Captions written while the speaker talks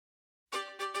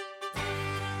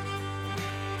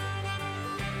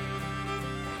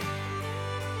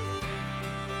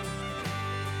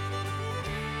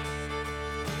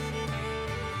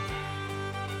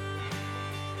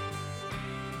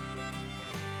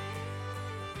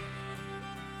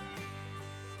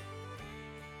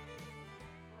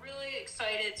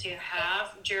excited to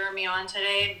have Jeremy on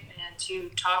today and to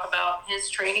talk about his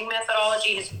training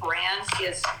methodology, his brands. He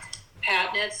has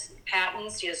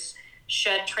patents. He has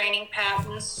shed training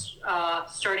patents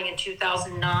starting in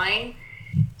 2009.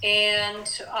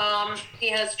 And he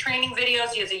has training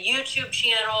videos. He has a YouTube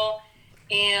channel.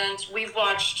 And we've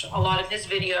watched a lot of his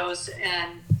videos,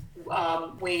 and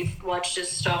we've watched his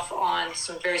stuff on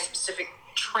some very specific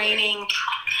training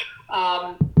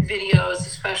videos,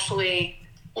 especially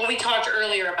when we talked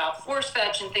earlier about force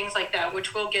fetch and things like that,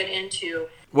 which we'll get into.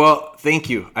 Well, thank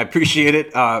you. I appreciate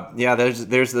it. Yeah,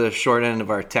 there's the short end of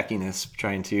our techiness,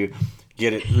 trying to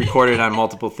get it recorded on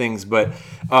multiple things. But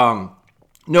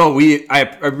no,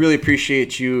 I really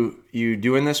appreciate you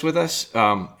doing this with us.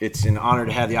 It's an honor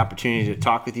to have the opportunity to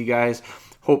talk with you guys.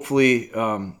 Hopefully,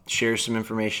 share some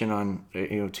information on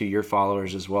to your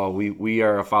followers as well. We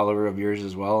are a follower of yours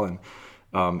as well,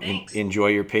 and enjoy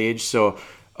your page. So.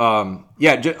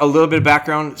 Just a little bit of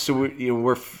background. So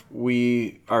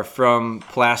we are from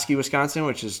Pulaski, Wisconsin,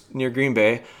 which is near Green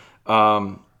Bay.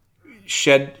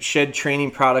 Shed training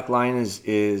product line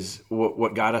is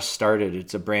what got us started.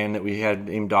 It's a brand that we had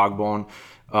named Dogbone.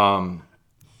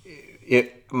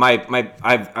 My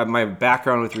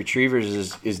background with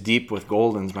retrievers is deep with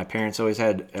Goldens. My parents always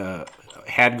had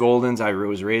Goldens. I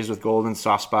was raised with Goldens.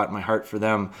 Soft spot in my heart for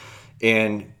them,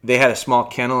 and they had a small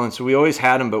kennel, and so we always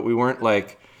had them, but we weren't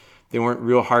they weren't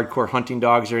real hardcore hunting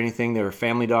dogs or anything. They were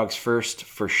family dogs first,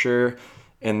 for sure.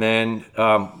 And then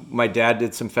my dad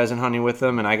did some pheasant hunting with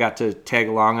them, and I got to tag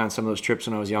along on some of those trips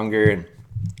when I was younger.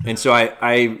 And so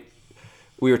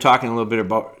we were talking a little bit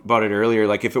about it earlier.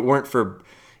 Like if it weren't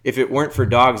for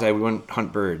dogs, I wouldn't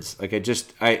hunt birds. Like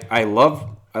I love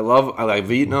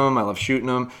eating them. I love shooting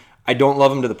them. I don't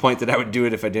love them to the point that I would do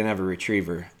it if I didn't have a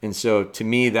retriever. And so to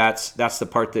me, that's the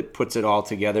part that puts it all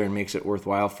together and makes it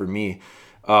worthwhile for me.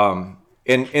 And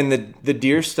the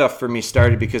deer stuff for me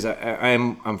started because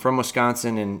I'm from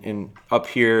Wisconsin, and up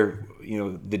here,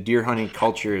 the deer hunting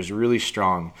culture is really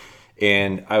strong.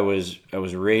 And I was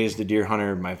raised a deer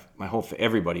hunter. My whole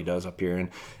everybody does up here,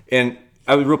 and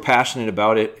I was real passionate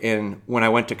about it. And when I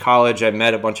went to college, I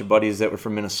met a bunch of buddies that were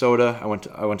from Minnesota. I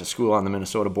went to school on the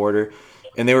Minnesota border,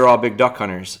 and they were all big duck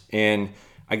hunters. And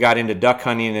I got into duck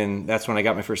hunting, and that's when I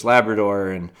got my first Labrador.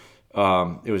 And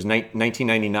it was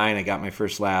 1999 I got my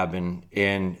first lab,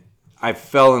 and I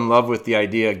fell in love with the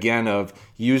idea again of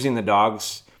using the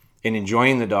dogs and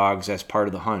enjoying the dogs as part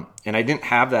of the hunt. And I didn't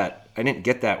have that. I didn't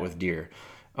get that with deer.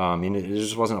 It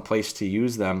just wasn't a place to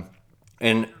use them.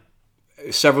 And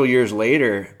several years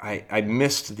later, I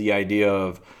missed the idea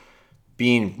of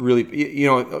being really,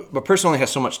 a person only has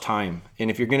so much time. And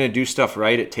if you're going to do stuff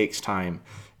right, it takes time.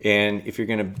 And if you're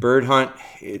going to bird hunt,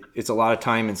 it's a lot of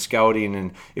time and scouting.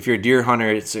 And if you're a deer hunter,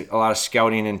 it's a lot of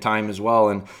scouting and time as well.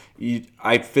 And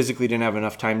I physically didn't have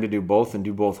enough time to do both and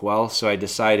do both well. So I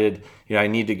decided,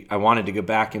 I wanted to go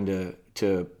back into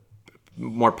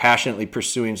more passionately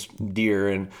pursuing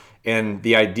deer and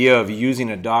the idea of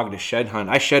using a dog to shed hunt.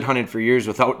 I shed hunted for years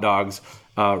without dogs,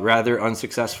 rather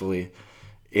unsuccessful.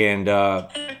 And It'd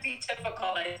be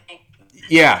typical, I think.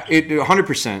 Yeah,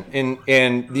 100%.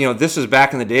 And this was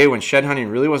back in the day when shed hunting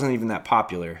really wasn't even that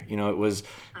popular. It was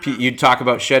you'd talk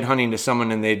about shed hunting to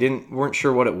someone and they weren't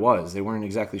sure what it was. They weren't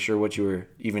exactly sure what you were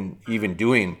even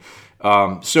doing.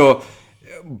 So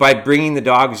by bringing the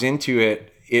dogs into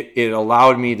it, it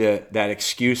allowed me that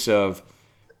excuse of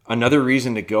another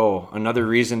reason to go, another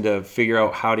reason to figure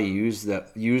out how to use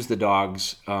the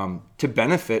dogs to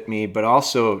benefit me, but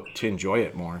also to enjoy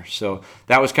it more. So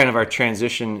that was kind of our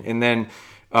transition. And then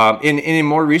in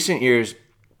more recent years,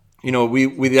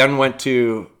 we then went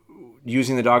to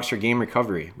using the dogs for game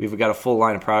recovery. We've got a full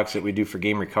line of products that we do for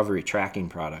game recovery tracking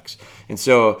products. And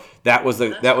so that was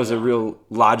a real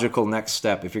logical next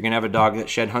step. If you're going to have a dog that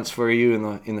shed hunts for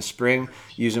you in the spring,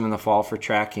 use them in the fall for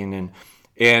tracking.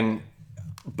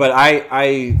 But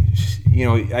I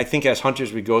think as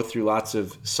hunters we go through lots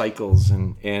of cycles,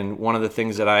 and one of the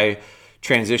things that I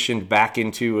transitioned back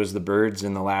into was the birds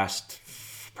in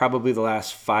probably the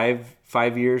last five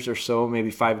years or so, maybe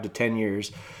 5 to 10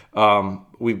 years.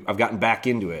 I've gotten back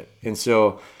into it, and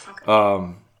so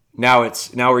now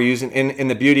we're using, and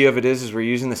the beauty of it is we're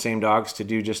using the same dogs to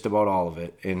do just about all of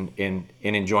it, and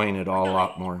enjoying it all a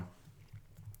lot more.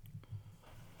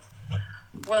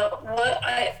 Well, what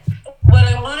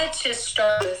I wanted to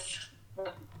start with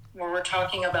when we're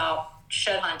talking about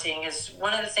shed hunting is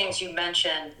one of the things you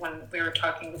mentioned when we were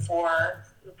talking before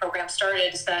the program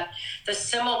started is that the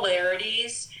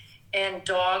similarities in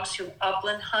dogs who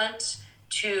upland hunt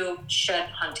to shed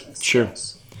hunting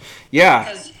skills. Sure. Yeah.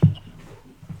 Because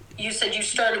you said you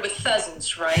started with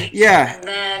pheasants, right? Yeah. And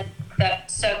then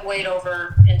that segued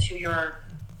over into your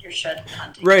shed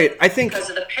hunting? Right. I think because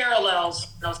of the parallels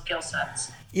in those skill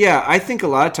sets. Yeah, I think a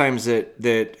lot of times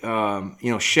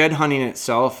that shed hunting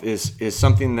itself is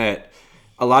something that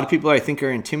a lot of people I think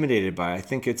are intimidated by. I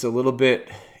think it's a little bit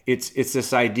it's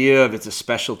this idea of it's a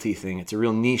specialty thing. It's a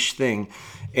real niche thing,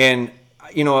 and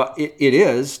it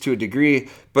is to a degree,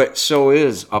 but so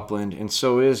is upland, and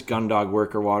so is gun dog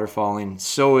work or waterfalling.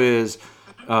 So is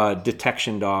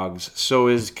detection dogs. So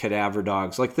is cadaver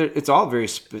dogs. Like it's all very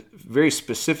very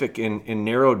specific and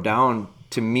narrowed down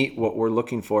to meet what we're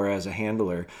looking for as a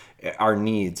handler, our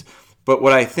needs. But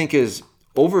what I think is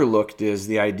overlooked is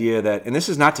the idea that, and this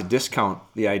is not to discount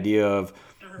the idea of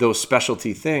those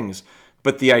specialty things,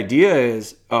 but the idea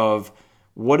is of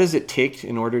what does it take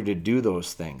in order to do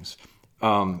those things.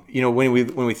 When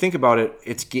we think about it,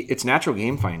 it's natural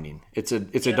game finding. It's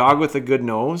a dog with a good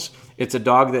nose. It's a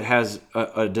dog that has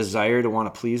a desire to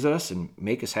want to please us and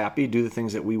make us happy, do the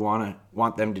things that we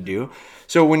want them to do.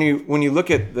 So when you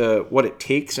look at what it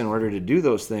takes in order to do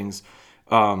those things,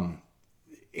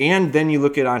 and then you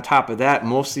look at on top of that,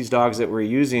 most of these dogs that we're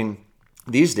using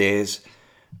these days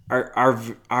are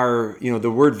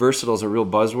the word versatile is a real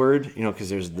buzzword, because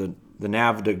there's the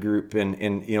NAVHDA group, and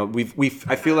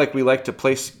I feel like we like to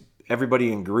place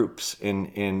everybody in groups,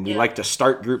 and we like to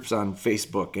start groups on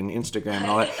Facebook and Instagram and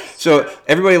all that. So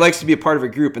everybody likes to be a part of a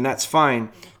group, and that's fine.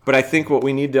 But I think what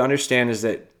we need to understand is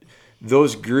that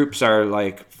those groups are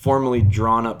like formally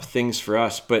drawn up things for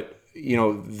us. But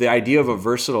the idea of a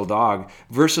versatile dog,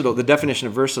 the definition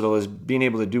of versatile is being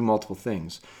able to do multiple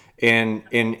things and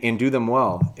do them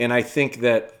well. And I think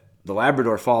that the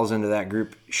Labrador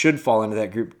should fall into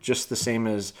that group just the same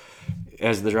as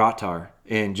the Drahthaar,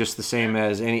 and just the same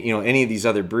as any of these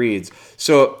other breeds.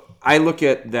 So I look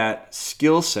at that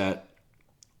skill set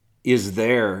is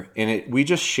there, and we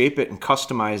just shape it and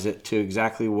customize it to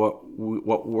exactly what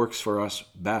works for us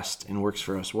best and works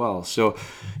for us well. So,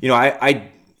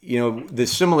 the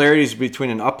similarities between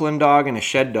an upland dog and a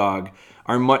shed dog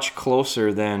are much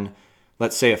closer than,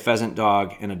 let's say, a pheasant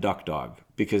dog and a duck dog,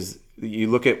 because you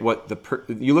look at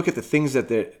the things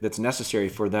that's necessary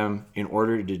for them in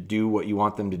order to do what you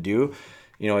want them to do.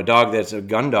 A dog that's a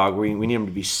gun dog, we need them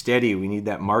to be steady. We need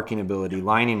that marking ability,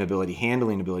 lining ability,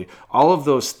 handling ability, all of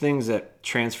those things that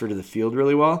transfer to the field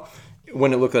really well. When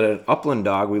you look at an upland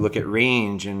dog, we look at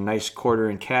range and nice quarter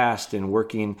and cast and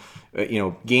working,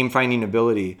 game finding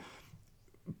ability.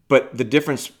 But the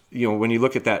difference, when you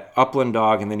look at that upland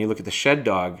dog and then you look at the shed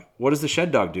dog, what does the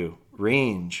shed dog do?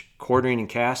 Range, quartering and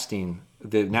casting,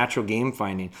 the natural game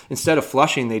finding. Instead of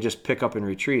flushing, they just pick up and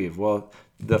retrieve. Well,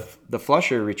 the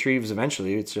flusher retrieves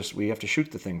eventually. It's just we have to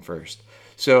shoot the thing first.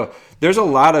 So there's a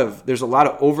lot of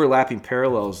overlapping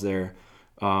parallels there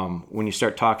when you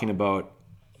start talking about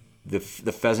the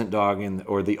pheasant dog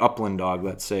or the upland dog,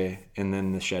 let's say, and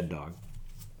then the shed dog.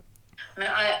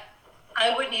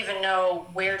 I wouldn't even know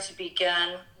where to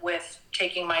begin with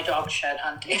taking my dog shed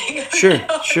hunting. Sure.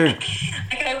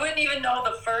 Like, I wouldn't even know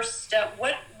the first step.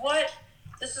 What?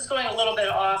 This is going a little bit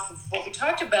off of what we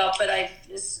talked about, but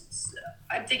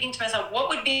I'm thinking to myself, what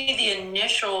would be the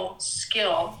initial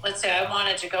skill? Let's say I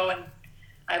wanted to go and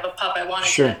I have a pup. I wanted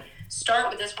to start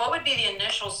with this. What would be the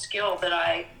initial skill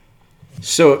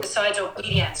besides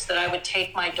obedience, that I would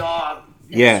take my dog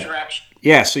in this direction?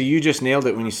 Yeah, so you just nailed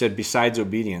it when you said besides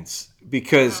obedience.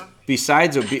 Because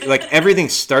like everything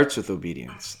starts with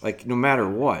obedience, like no matter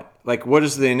what. Like what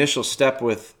is the initial step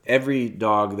with every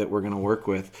dog that we're going to work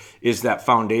with is that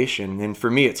foundation. And for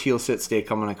me, it's heel, sit, stay,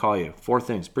 come when I call you. 4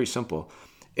 things, pretty simple.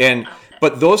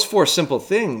 But those 4 simple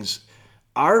things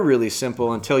are really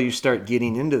simple until you start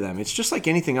getting into them. It's just like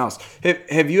anything else.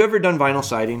 Have you ever done vinyl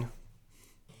siding?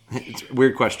 It's a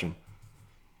weird question.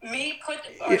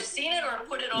 Seen it or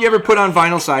put it on? You ever put on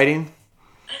vinyl siding?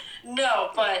 No,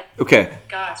 but okay.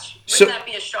 Gosh, wouldn't that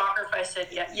be a shocker if I said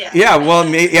yeah? Yeah, well,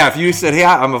 if you said, "Hey,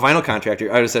 I'm a vinyl contractor,"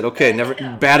 I would have said, "Okay, never."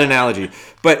 Bad analogy,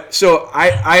 but so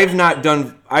I've not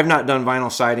done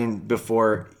vinyl siding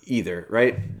before either,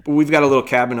 right? But we've got a little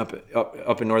cabin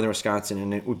up in northern Wisconsin,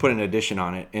 and we put an addition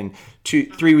on it. And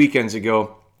 3 weekends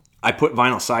ago, I put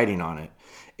vinyl siding on it.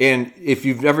 And if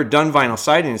you've ever done vinyl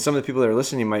siding, and some of the people that are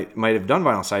listening might have done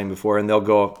vinyl siding before, and they'll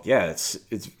go, yeah, it's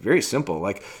very simple.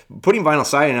 Like putting vinyl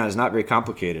siding on is not very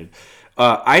complicated.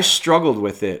 I struggled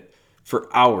with it for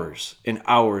hours and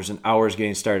hours and hours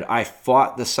getting started. I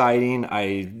fought the siding.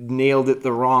 I nailed it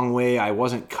the wrong way. I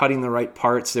wasn't cutting the right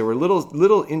parts. There were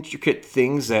little intricate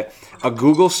things that a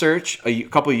Google search, a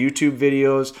couple of YouTube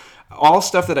videos, all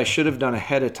stuff that I should have done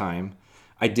ahead of time,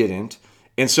 I didn't.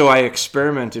 And so I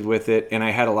experimented with it, and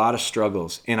I had a lot of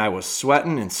struggles. And I was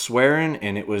sweating and swearing,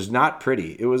 and it was not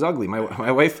pretty. It was ugly.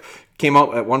 My wife came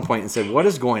out at one point and said, "What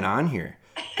is going on here?"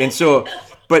 And so,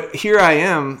 but here I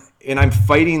am, and I'm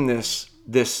fighting this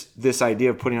idea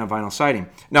of putting on vinyl siding.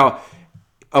 Now,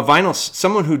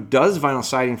 someone who does vinyl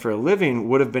siding for a living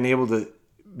would have been able to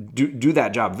do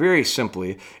that job very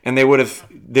simply, and they would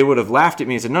have laughed at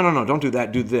me and said, no, don't do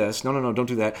that, do this, no, don't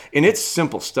do that. And it's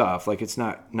simple stuff, like it's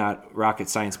not rocket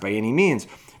science by any means,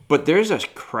 but it's a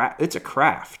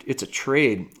craft, it's a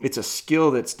trade, it's a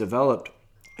skill that's developed,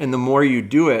 and the more you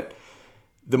do it,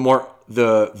 the more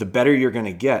the better you're going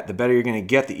to get. The better you're going to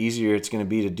get, the easier it's going to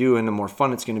be to do, and the more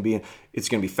fun it's going to be. It's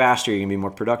going to be faster. You're going to be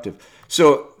more productive.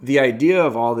 So the idea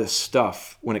of all this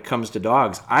stuff when it comes to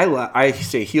dogs, I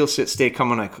say heel, sit, stay. Come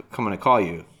when I call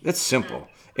you. That's simple.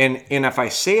 And if I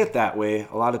say it that way,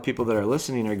 a lot of people that are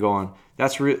listening are going,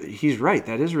 he's right.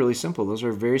 That is really simple. Those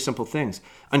are very simple things.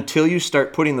 Until you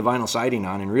start putting the vinyl siding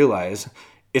on and realize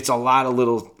it's a lot of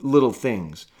little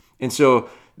things. And so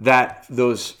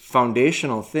those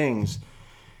foundational things,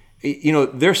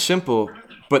 they're simple,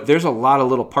 but there's a lot of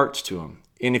little parts to them.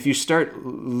 And if you start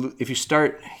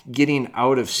getting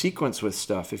out of sequence with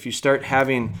stuff, if you start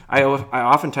having, I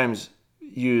oftentimes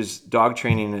use dog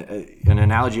training, an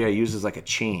analogy I use is like a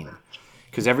chain,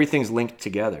 because everything's linked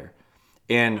together,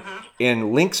 and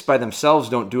links by themselves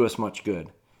don't do us much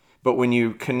good. But when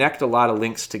you connect a lot of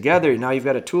links together, now you've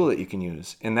got a tool that you can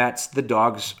use. And that's the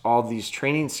dog's, all these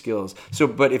training skills. So,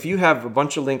 but if you have a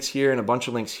bunch of links here and a bunch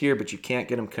of links here, but you can't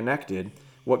get them connected,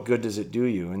 what good does it do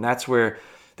you? And that's where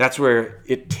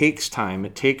it takes time.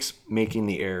 It takes making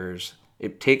the errors.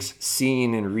 It takes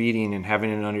seeing and reading and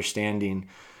having an understanding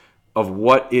of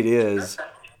what it is,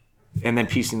 and then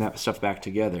piecing that stuff back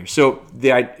together. So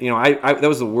that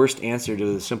was the worst answer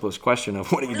to the simplest question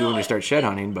of what do you do when you start shed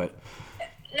hunting, but...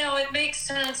 No, it makes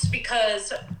sense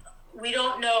because we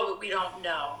don't know what we don't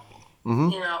know.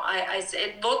 Mm-hmm.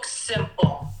 It looks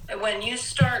simple. When you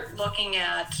start looking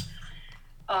at,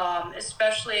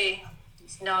 especially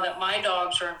now that my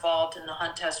dogs are involved in the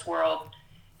hunt test world,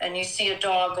 and you see a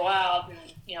dog go out and,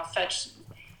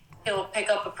 he'll pick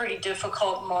up a pretty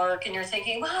difficult mark, and you're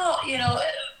thinking, well,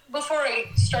 before I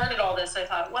started all this, I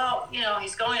thought, well,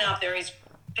 he's going out there, he's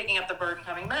picking up the bird and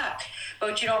coming back.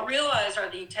 But what you don't realize are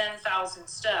the 10,000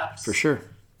 steps. For sure.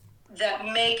 That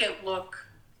make it look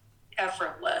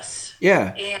effortless.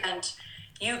 Yeah. And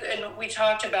we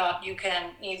talked about, you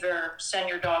can either send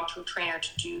your dog to a trainer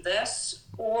to do this,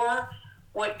 or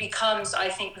what becomes, I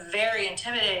think, very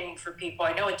intimidating for people,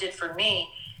 I know it did for me,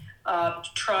 to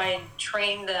try and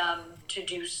train them to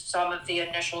do some of the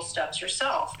initial steps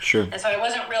yourself. Sure. And so I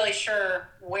wasn't really sure,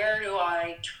 where do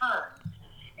I turn?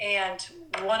 And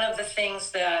one of the things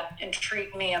that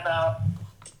intrigued me about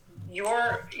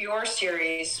your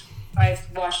series, I've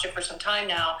watched it for some time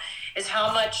now, is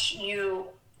how much you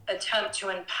attempt to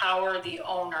empower the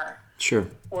owner. Sure.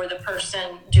 Or the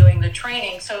person doing the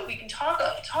training. So we can talk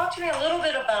to me a little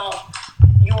bit about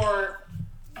your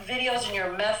videos and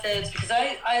your methods, because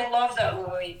I love that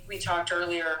when we talked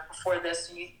earlier before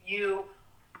this, you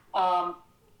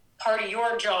part of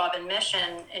your job and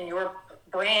mission and your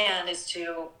brand is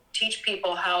to teach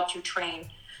people how to train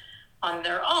on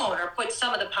their own, or put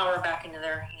some of the power back into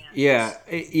their hands. Yeah.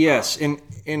 Yes.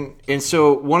 And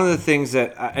so one of the things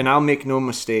that, and I'll make no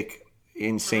mistake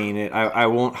in saying it, I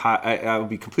won't, I'll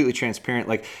be completely transparent.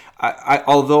 Like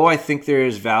although I think there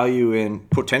is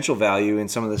potential value in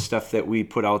some of the stuff that we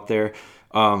put out there,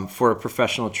 for a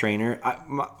professional trainer,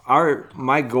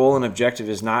 my goal and objective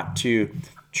is not to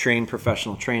train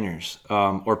professional trainers,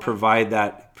 or provide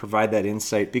that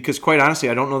insight, because quite honestly,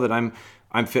 I don't know that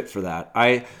I'm fit for that.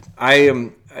 I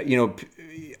am,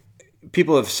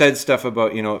 people have said stuff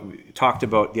about, talked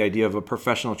about the idea of a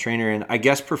professional trainer, and I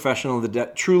guess professional,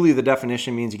 truly the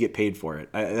definition means you get paid for it.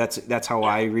 That's how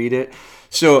I read it.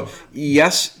 So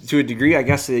yes, to a degree, I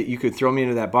guess that you could throw me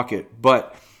into that bucket.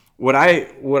 But what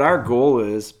our goal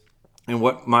is, and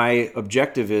what my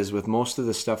objective is with most of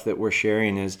the stuff that we're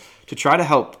sharing, is to try to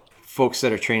help folks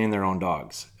that are training their own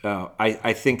dogs.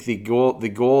 I think the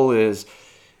goal is,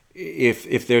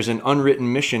 if there's an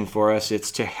unwritten mission for us,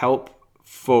 it's to help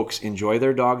folks enjoy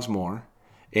their dogs more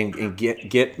and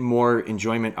get more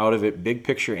enjoyment out of it, big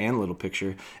picture and little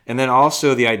picture. And then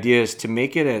also the idea is to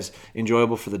make it as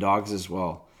enjoyable for the dogs as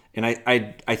well. And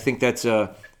I think that's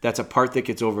a part that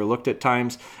gets overlooked at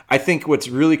times. I think what's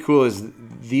really cool is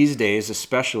these days,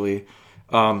 especially,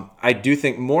 I do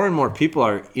think more and more people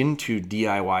are into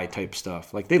DIY type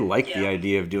stuff. Like they like the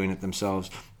idea of doing it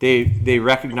themselves. They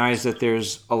recognize that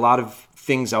there's a lot of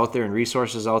things out there and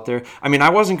resources out there. I mean, I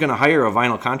wasn't going to hire a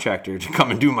vinyl contractor to come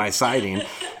and do my siding.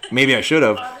 Maybe I should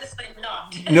have. Obviously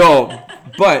not. No,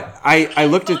 but I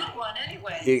looked at one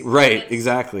anyway. Right,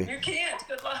 exactly. You can't.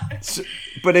 Good luck. So,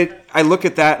 but I look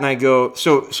at that and I go,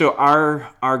 so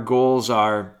our goals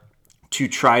are to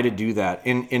try to do that.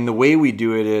 And the way we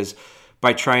do it is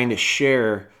by trying to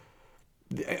share.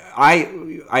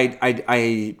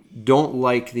 I don't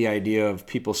like the idea of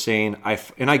people saying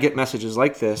and I get messages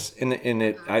like this, and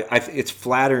it's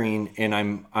flattering, and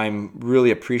I'm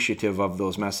really appreciative of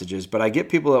those messages. But I get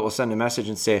people that will send a message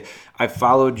and say, I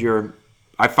followed your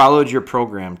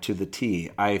program to the T.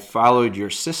 I followed your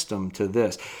system to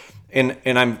this, and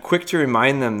I'm quick to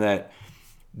remind them that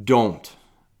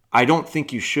I don't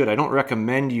think you should. I don't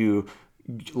recommend you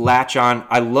latch on.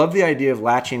 I love the idea of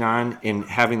latching on and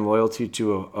having loyalty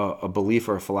to a belief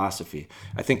or a philosophy.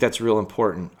 I think that's real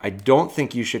important. I don't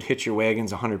think you should hitch your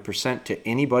wagons 100% to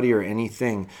anybody or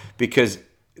anything, because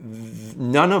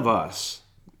none of us,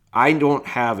 I don't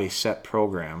have a set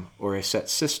program or a set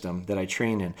system that I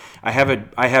train in. I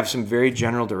have some very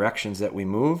general directions that we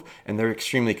move, and they're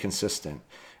extremely consistent.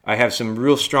 I have some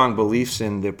real strong beliefs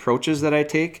in the approaches that I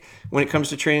take when it comes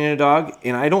to training a dog,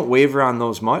 and I don't waver on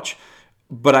those much.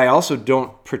 But I also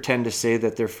don't pretend to say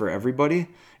that they're for everybody,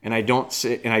 and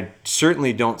I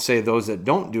certainly don't say those that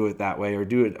don't do it that way or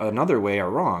do it another way are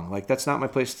wrong. Like, that's not my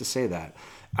place to say that.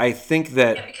 I think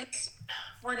that because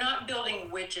we're not building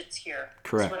widgets here.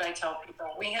 Correct. That's what I tell people.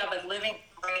 We have a living,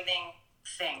 breathing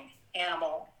thing,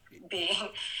 animal,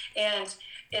 being, and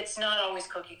it's not always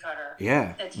cookie cutter.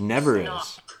 Yeah, it's never is.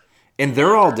 Not. And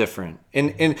they're all different.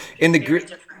 And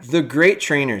the great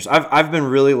trainers, I've been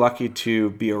really lucky to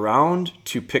be around,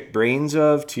 to pick brains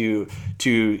of, to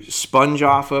sponge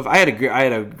off of. I had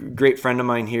a great friend of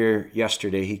mine here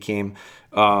yesterday. He came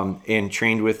and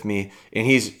trained with me, and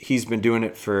he's been doing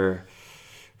it for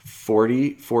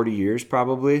 40 years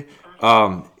probably.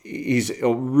 He's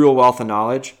a real wealth of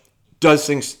knowledge. Does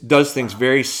things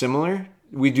very similar.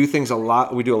 We do a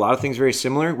lot of things very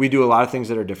similar. We do a lot of things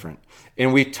that are different.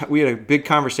 And we had a big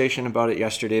conversation about it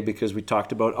yesterday, because we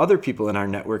talked about other people in our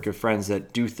network of friends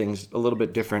that do things a little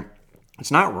bit different.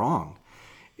 It's not wrong.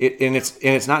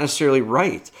 It's not necessarily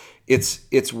right.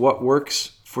 It's what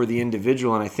works for the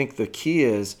individual. And I think the key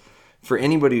is, for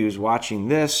anybody who's watching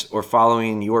this or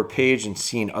following your page and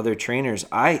seeing other trainers,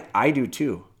 I do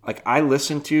too. Like, I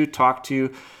listen to, talk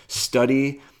to,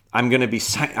 study. I'm going to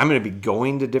be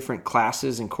going to different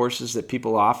classes and courses that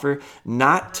people offer,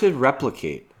 not to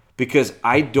replicate, because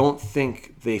I don't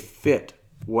think they fit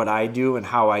what I do and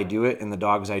how I do it and the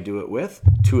dogs I do it with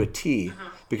to a T.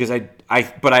 Because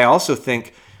but I also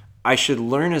think I should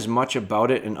learn as much about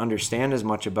it and understand as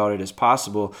much about it as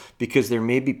possible, because there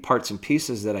may be parts and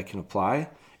pieces that I can apply.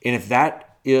 And if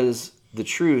that is the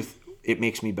truth, it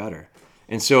makes me better.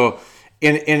 And so,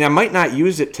 and I might not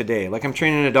use it today. Like, I'm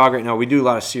training a dog right now. We do a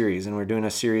lot of series, and we're doing a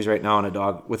series right now on a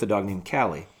dog named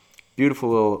Callie. Beautiful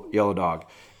little yellow dog.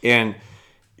 And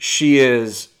she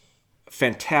is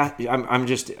fantastic.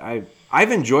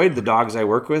 I've enjoyed the dogs I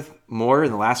work with more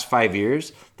in the last 5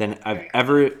 years than I've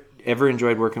ever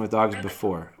enjoyed working with dogs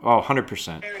before. Oh,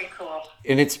 100%. Very cool.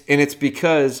 And it's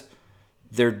because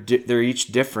they're each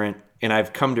different, and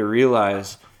I've come to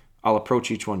realize I'll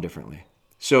approach each one differently.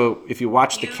 So if you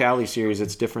watch the Callie series,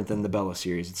 it's different than the Bella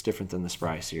series. It's different than the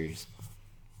Spry series.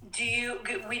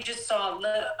 We just saw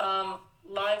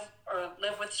Live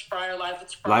with Spry or Live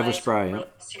with Spry. Live with Spry, yeah.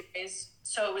 Series.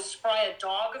 So was Spry a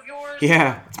dog of yours?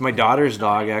 Yeah, it's my daughter's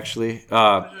dog, actually.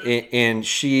 And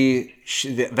she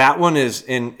that one is,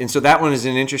 and so that one is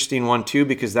an interesting one too,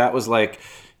 because that was like,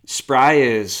 Spry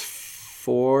is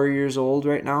 4 years old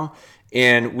right now,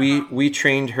 and we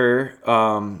trained her.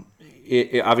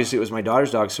 Obviously it was my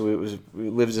daughter's dog, so it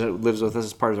lives with us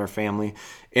as part of our family.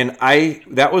 And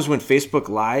that was when Facebook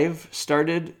Live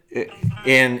started,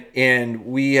 and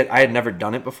I had never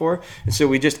done it before, and so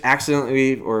we just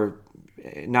accidentally or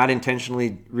not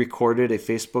intentionally recorded a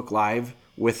Facebook Live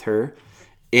with her.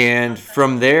 And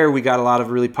from there, we got a lot of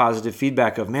really positive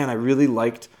feedback of, man, I really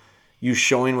liked you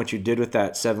showing what you did with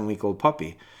that 7-week-old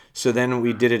puppy. So then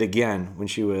we did it again when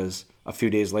she was a few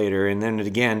days later, and then it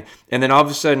again. And then all of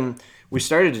a sudden, we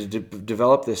started to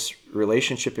develop this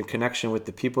relationship and connection with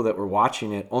the people that were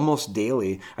watching it almost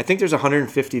daily. I think there's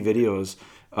 150 videos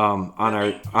on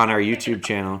our YouTube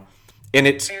channel. And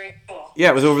it's very cool. Yeah,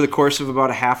 it was over the course of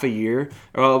about a year,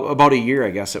 I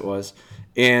guess it was.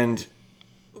 And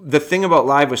the thing about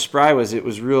Live with Spry was it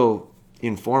was real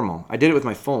informal. I did it with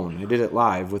my phone. I did it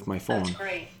live with my phone. That's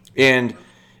great. And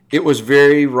it was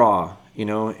very raw,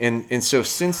 and so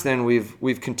since then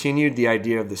we've continued the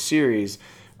idea of the series.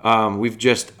 We've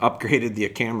just upgraded the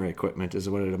camera equipment is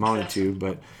what it amounted to.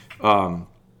 But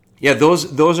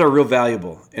those are real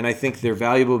valuable. And I think they're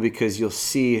valuable because you'll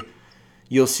see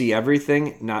you'll see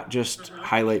everything, not just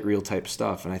highlight reel type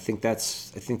stuff. And I think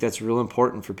that's real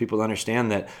important for people to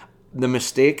understand that the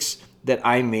mistakes that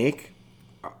I make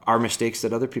are mistakes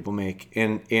that other people make.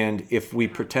 And if we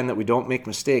pretend that we don't make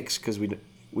mistakes because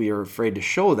we are afraid to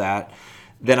show that,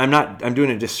 then I'm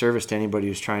doing a disservice to anybody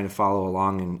who's trying to follow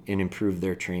along and improve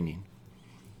their training.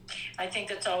 I think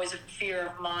that's always a fear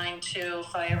of mine too.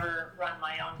 If I ever run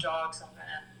my own dogs, I'm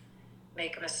gonna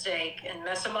make a mistake and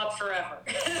mess them up forever.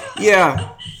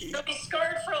 Yeah. They'll be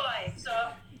scarred for life. So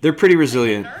they're pretty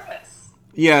resilient. I get nervous.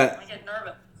 Yeah. I get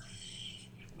nervous.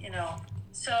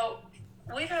 So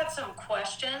we've had some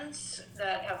questions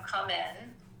that have come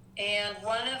in, and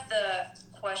one of the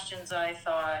questions I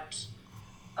thought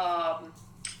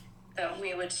that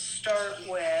we would start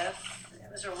with, it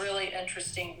was a really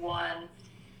interesting one.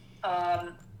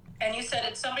 And you said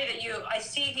it's somebody that I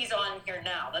see he's on here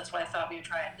now. That's why I thought we would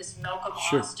try it. This Malcolm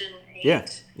Austin 8. Yeah.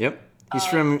 Yep. I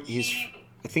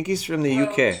think he's from the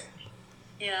UK.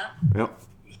 Yeah. Yep.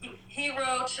 He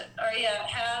wrote,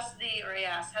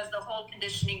 has the whole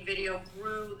conditioning video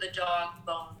grew the dog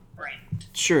bone brain?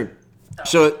 Sure.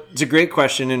 So it's a great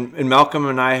question, and Malcolm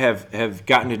and I have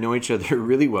gotten to know each other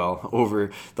really well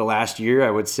over the last year. I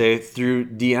would say through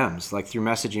DMs, like through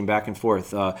messaging back and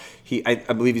forth. I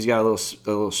believe he's got a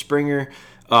little Springer.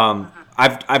 I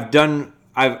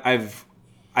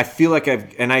feel like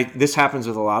this happens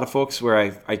with a lot of folks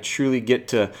where I truly get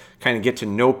to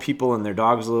know people and their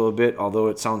dogs a little bit. Although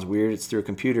it sounds weird, it's through a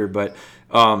computer, but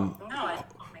no, it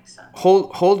makes sense.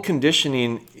 Hold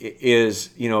conditioning is,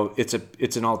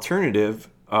 it's an alternative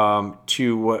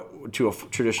to a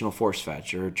traditional force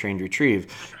fetch or a trained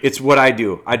retrieve. It's what I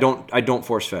do. I don't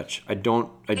force fetch. Can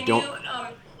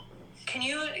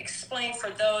you explain for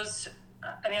those?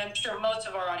 I'm sure most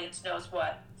of our audience knows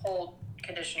what hold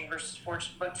conditioning versus force,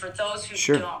 but for those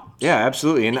who don't, yeah,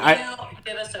 absolutely. And can you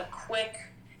give us a quick?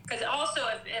 Because also,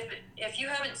 if you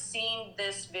haven't seen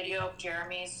this video of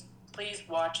Jeremy's, please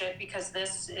watch it, because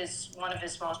this is one of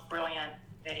his most brilliant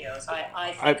videos.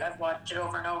 I think I've watched it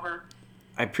over and over.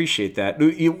 I appreciate that.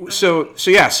 So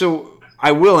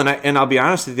I will, and I'll be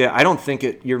honest with you. I don't think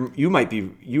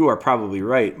you are probably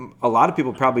right. A lot of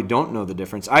people probably don't know the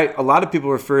difference. A lot of people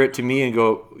refer it to me and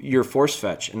go, "You're force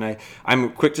fetch," and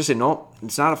I'm quick to say, "No,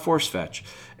 it's not a force fetch."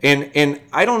 And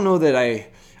I don't know that I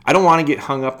don't want to get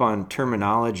hung up on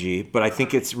terminology, but I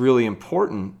think it's really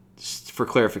important for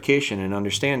clarification and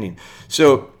understanding.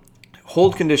 So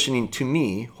hold conditioning,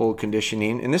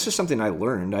 and this is something I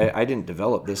learned. I didn't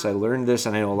develop this. I learned this,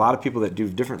 and I know a lot of people that do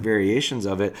different variations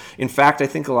of it. In fact, I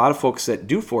think a lot of folks that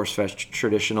do force fetch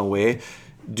traditional way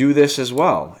do this as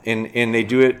well, and they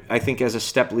do it, I think, as a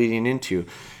step leading into.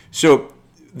 So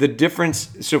the difference,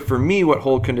 so for me, what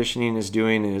hold conditioning is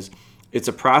doing is it's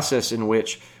a process in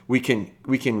which we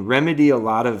can remedy a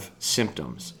lot of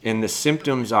symptoms, and the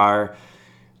symptoms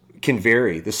can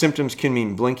vary. The symptoms can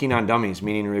mean blinking on dummies,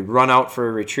 meaning they run out for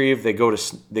a retrieve, they go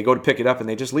to pick it up, and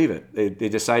they just leave it. They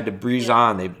decide to breeze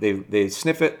on. They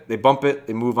sniff it, they bump it,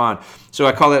 they move on. So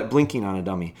I call that blinking on a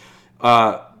dummy.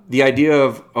 The idea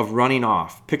of running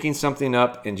off, picking something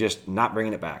up and just not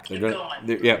bringing it back.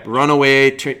 Run away,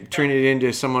 turn it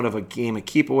into somewhat of a game of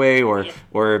keep away, or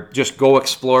just go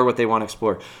explore what they want to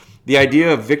explore. The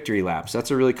idea of victory laps,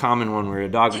 that's a really common one where a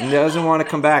dog doesn't want to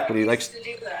come back, but he likes to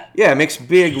do that. Yeah, it makes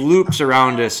big loops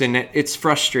around us, and it's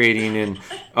frustrating. And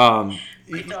my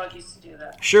dog used to do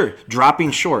that. Sure,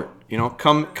 dropping short,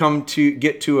 come to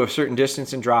get to a certain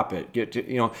distance and drop it.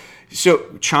 So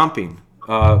chomping,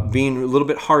 being a little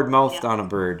bit hard-mouthed on a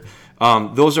bird.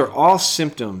 Those are all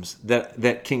symptoms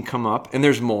that can come up, and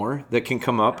there's more that can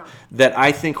come up that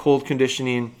I think hold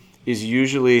conditioning is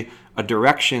usually a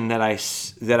direction that I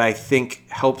think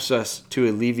helps us to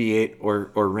alleviate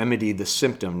or remedy the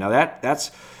symptom. Now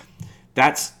that's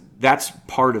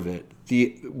part of it.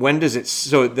 The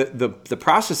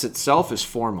process itself is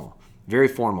formal, very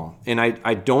formal, and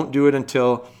I don't do it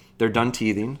until they're done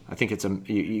teething. I think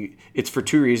it's for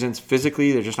two reasons.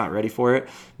 Physically, they're just not ready for it.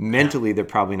 Mentally, they're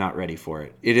probably not ready for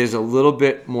it. It is a little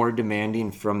bit more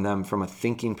demanding from them from a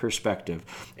thinking perspective.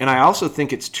 And I also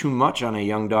think it's too much on a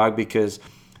young dog because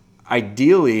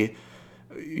ideally,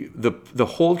 the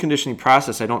hold conditioning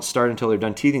process, I don't start until they're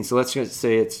done teething. So let's just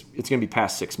say it's going to be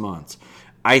past 6 months.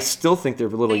 I still think they're a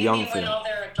little young for when all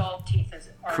their adult teeth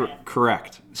are in.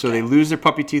 Correct. So they lose their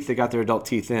puppy teeth, they got their adult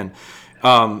teeth in.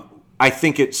 I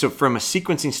think so from a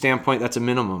sequencing standpoint, that's a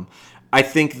minimum. I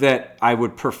think that I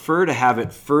would prefer to have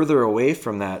it further away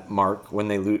from that mark when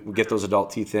they get those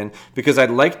adult teeth in, because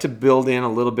I'd like to build in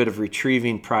a little bit of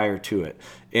retrieving prior to it.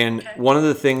 And one of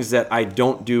the things that I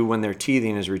don't do when they're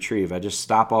teething is retrieve. I just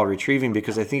stop all retrieving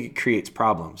because I think it creates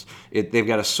problems. They've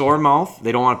got a sore mouth.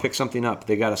 They don't want to pick something up.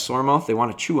 They got a sore mouth. They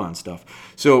want to chew on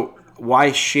stuff. So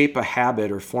why shape a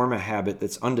habit or form a habit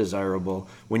that's undesirable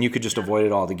when you could just avoid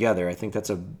it altogether? I think that's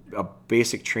a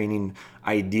basic training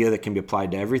idea that can be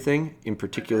applied to everything, in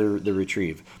particular the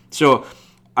retrieve. So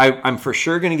I'm for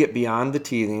sure going to get beyond the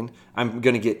teething. I'm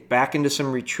going to get back into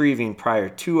some retrieving prior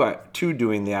to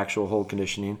doing the actual hold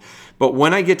conditioning. But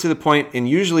when I get to the point, and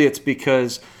usually it's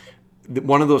because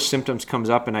one of those symptoms comes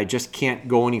up and I just can't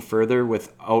go any further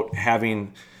without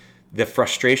having the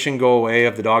frustration go away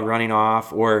of the dog running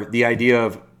off, or the idea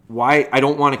of why I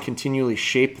don't want to continually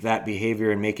shape that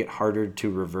behavior and make it harder to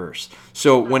reverse.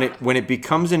 So when it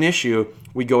becomes an issue,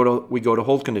 we go to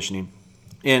hold conditioning.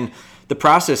 And the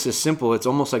process is simple. It's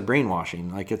almost like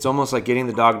brainwashing. Like, it's almost like getting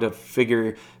the dog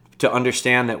to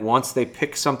understand that once they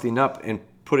pick something up and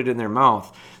put it in their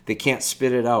mouth, they can't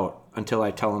spit it out until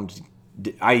I tell them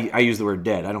I use the word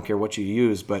dead. I don't care what you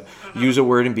use, but use a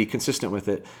word and be consistent with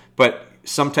it. But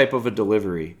some type of a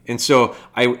delivery. And so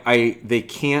they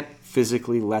can't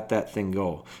physically let that thing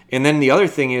go. And then the other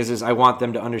thing is I want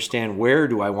them to understand, where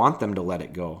do I want them to let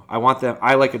it go? I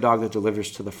like a dog that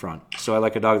delivers to the front. So I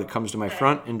like a dog that comes to my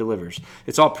front and delivers.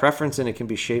 It's all preference, and it can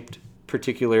be shaped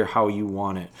particular how you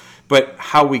want it. But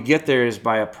how we get there is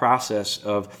by a process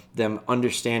of them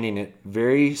understanding it,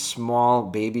 very small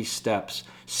baby steps,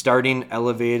 starting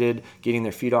elevated, getting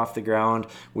their feet off the ground.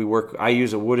 I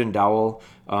use a wooden dowel,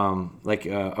 like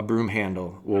a broom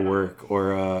handle will work,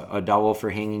 or a dowel for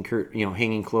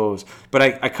hanging clothes. But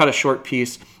I cut a short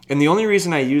piece, and the only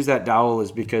reason I use that dowel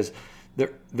is because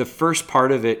the first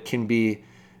part of it can be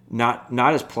not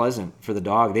as pleasant for the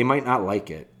dog. They might not like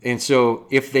it. And so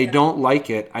if they don't like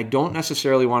it, I don't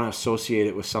necessarily want to associate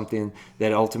it with something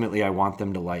that ultimately I want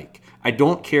them to like. I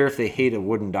don't care if they hate a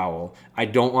wooden dowel. I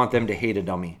don't want them to hate a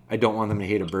dummy. I don't want them to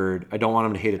hate a bird. I don't want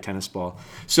them to hate a tennis ball.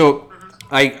 So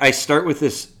I start with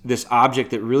this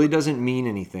object that really doesn't mean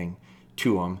anything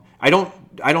to them. I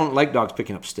don't like dogs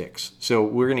picking up sticks. So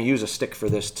we're going to use a stick for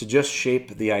this to just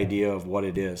shape the idea of what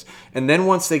it is. And then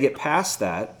once they get past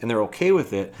that and they're okay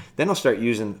with it, then I'll start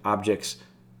using objects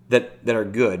that are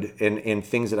good and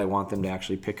things that I want them to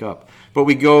actually pick up. But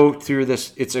we go through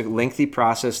this. It's a lengthy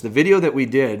process. The video that we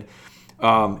did,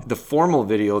 the formal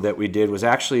video that we did, was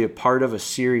actually a part of a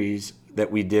series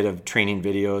that we did of training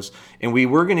videos. And we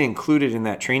were going to include it in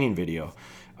that training video.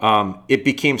 It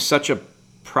became such a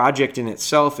project in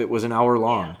itself. It was an hour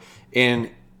long, and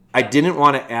I didn't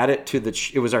want to add it to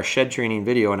it was our shed training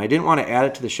video, and I didn't want to add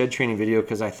it to the shed training video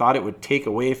because I thought it would take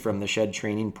away from the shed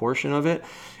training portion of it.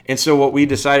 And so what we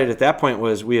decided at that point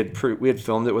was we had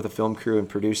filmed it with a film crew and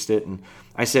produced it, and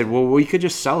I said, well, we could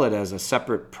just sell it as a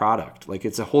separate product, like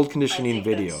it's a hold conditioning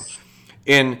video.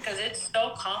 And because it's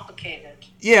so complicated.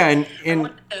 Yeah,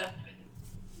 and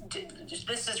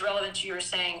this is relevant to you were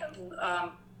saying.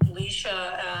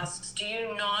 Leisha asks, do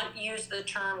you not use the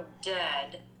term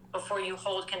dead before you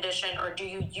hold condition, or do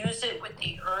you use it with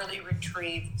the early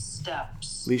retrieve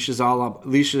steps?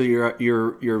 Leisha,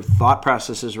 your thought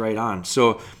process is right on.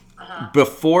 So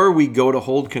before we go to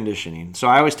hold conditioning, so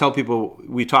I always tell people,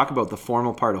 we talk about the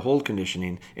formal part of hold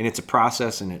conditioning, and it's a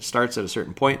process and it starts at a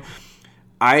certain point.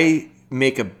 I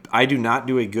do not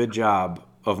do a good job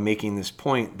of making this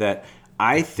point that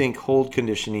I think hold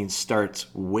conditioning starts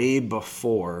way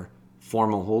before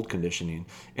formal hold conditioning.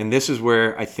 And this is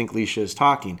where I think Leisha is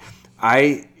talking.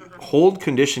 Hold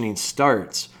conditioning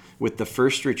starts with the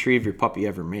first retrieve your puppy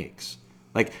ever makes.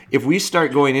 Like, if we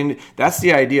start going in, that's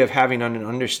the idea of having an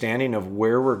understanding of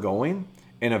where we're going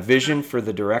and a vision for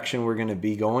the direction we're going to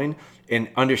be going, and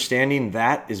understanding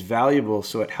that is valuable,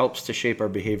 so it helps to shape our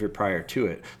behavior prior to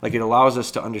it. Like, it allows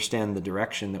us to understand the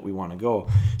direction that we want to go.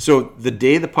 So the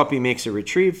day the puppy makes a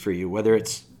retrieve for you, whether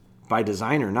it's by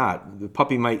design or not,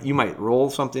 you might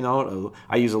roll something out.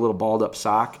 I use a little balled up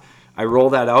sock. I roll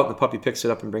that out, and the puppy picks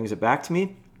it up and brings it back to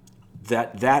me.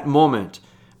 That moment,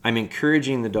 I'm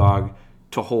encouraging the dog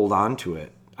to hold on to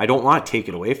it. I don't want to take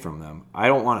it away from them. I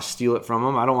don't want to steal it from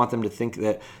them. I don't want them to think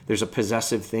that there's a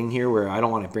possessive thing here where I don't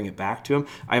want to bring it back to them.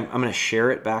 I'm going to share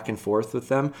it back and forth with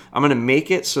them. I'm going to make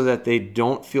it so that they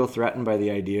don't feel threatened by the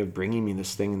idea of bringing me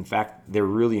this thing. In fact, they're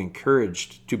really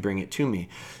encouraged to bring it to me.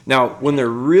 Now, when they're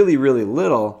really, really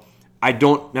little, I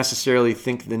don't necessarily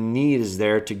think the need is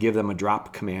there to give them a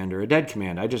drop command or a dead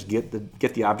command. I just get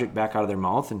the object back out of their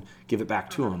mouth and give it back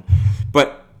to them.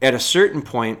 But at a certain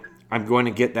point, I'm going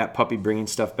to get that puppy bringing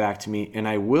stuff back to me, and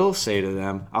I will say to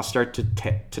them, I'll start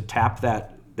to tap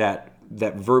that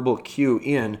verbal cue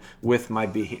in with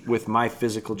my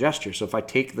physical gesture. So if I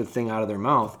take the thing out of their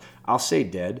mouth, I'll say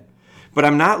dead, but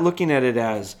I'm not looking at it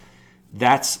as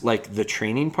that's like the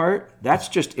training part. That's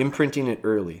just imprinting it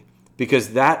early,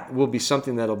 because that will be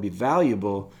something that'll be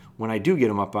valuable when I do get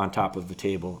them up on top of the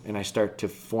table and I start to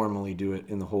formally do it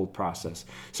in the whole process.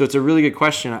 So it's a really good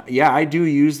question. Yeah, I do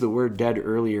use the word dead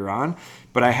earlier on,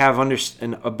 but I have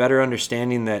a better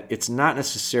understanding that it's not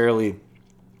necessarily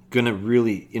going to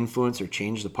really influence or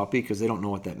change the puppy, because they don't know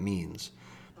what that means.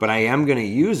 But I am going to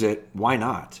use it. Why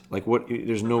not? Like, what?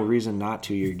 There's no reason not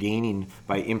to. You're gaining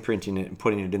by imprinting it and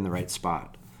putting it in the right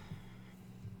spot.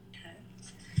 Okay.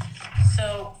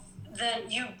 So then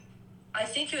I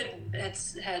think you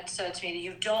had said to me that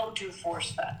you don't do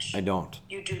force fetch. I don't.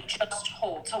 You do just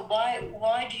hold. So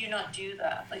why do you not do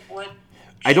that? Like, what?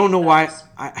 I don't know why.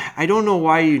 I don't know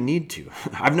why you need to.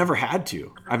 I've never had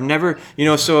to. I've never,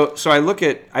 So I look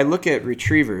at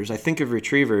retrievers. I think of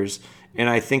retrievers, and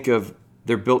I think of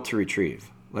they're built to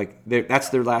retrieve. Like, that's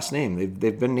their last name.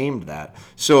 They've been named that.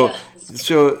 So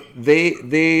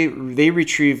they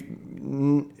retrieve.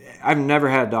 I've never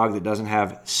had a dog that doesn't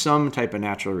have some type of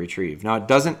natural retrieve. Now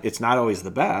it's not always the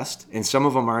best, and some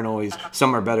of them aren't always.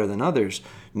 Some are better than others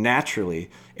naturally.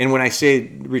 And when I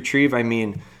say retrieve, I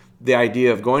mean the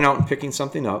idea of going out and picking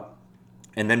something up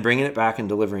and then bringing it back and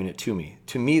delivering it to me.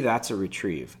 To me, that's a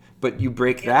retrieve. But you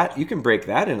can break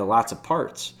that into lots of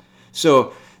parts.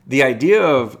 So the idea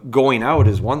of going out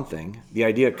is one thing. The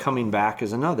idea of coming back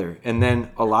is another. And then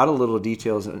a lot of little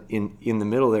details in the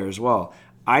middle there as well.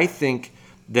 I think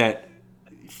that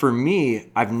for me,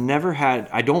 I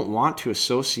don't want to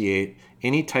associate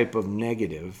any type of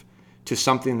negative to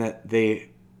something that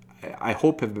I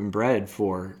hope have been bred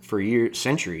for years,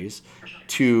 centuries,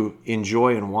 to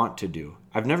enjoy and want to do.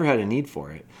 I've never had a need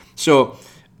for it. So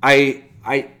I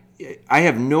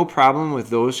have no problem with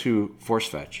those who force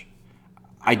fetch.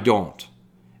 I don't.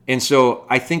 And so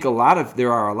I think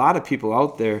there are a lot of people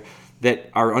out there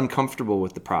that are uncomfortable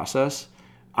with the process.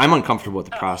 I'm uncomfortable with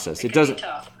the process.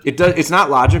 It's not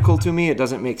logical to me. It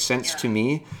doesn't make sense to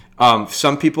me.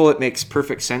 Some people it makes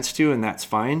perfect sense to, and that's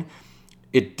fine.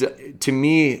 To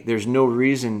me, there's no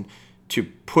reason to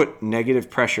put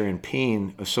negative pressure and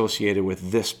pain associated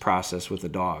with this process with a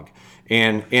dog.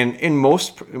 And in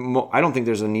most, I don't think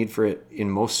there's a need for it in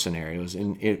most scenarios,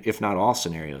 if not all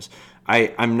scenarios. I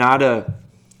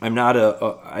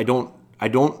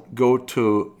don't go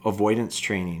to avoidance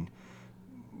training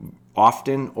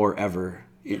often or ever.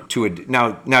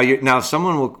 Now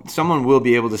someone will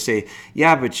be able to say,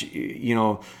 yeah, but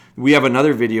we have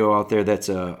another video out there that's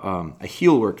a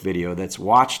heel work video that's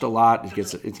watched a lot.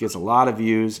 It gets a lot of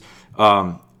views.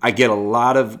 I get a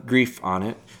lot of grief on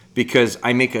it because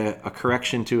I make a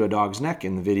correction to a dog's neck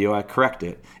in the video. I correct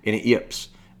it and it yips.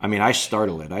 I mean, I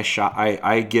startle it.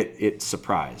 I get it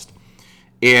surprised.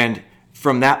 And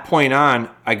from that point on,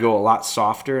 I go a lot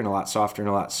softer and a lot softer and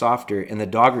a lot softer, and the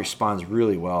dog responds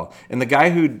really well. And the guy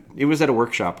it was at a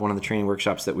workshop, one of the training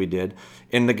workshops that we did,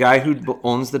 and the guy who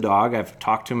owns the dog, I've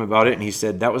talked to him about it, and he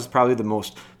said that was probably the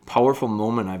most powerful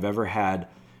moment I've ever had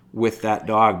with that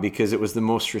dog, because it was the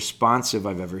most responsive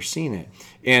I've ever seen it.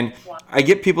 And I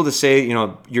get people to say,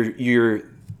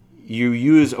 you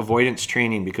use avoidance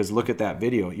training because look at that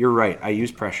video. You're right. I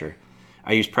use pressure.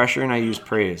 And I use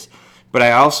praise. But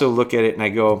I also look at it and I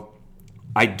go,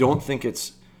 I don't think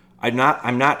I'm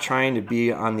not trying to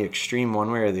be on the extreme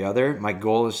one way or the other. My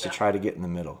goal is to try to get in the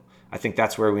middle. I think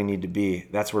that's where we need to be.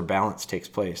 That's where balance takes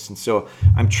place. And so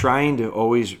I'm trying to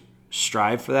always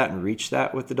strive for that and reach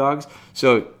that with the dogs.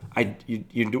 So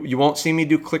you won't see me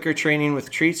do clicker training with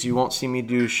treats. You won't see me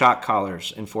do shock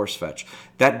collars and force fetch.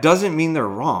 That doesn't mean they're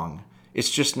wrong. It's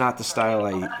just not the style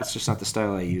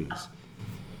I use.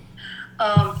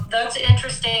 That's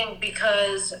interesting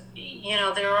because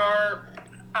there are.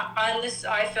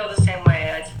 I feel the same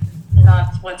way.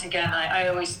 I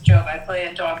always joke. I play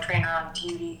a dog trainer on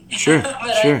TV. Sure, but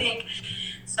sure. I think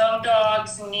some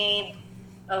dogs need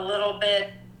a little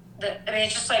bit.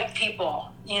 It's just like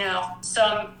people.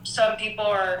 Some people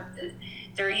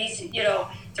they're easy.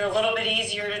 They're a little bit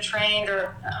easier to train,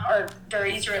 or they're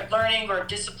easier at learning or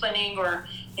disciplining, or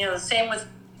the same with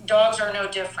dogs are no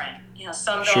different.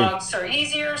 Some dogs are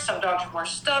easier, some dogs are more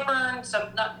stubborn.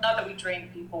 Some not that we train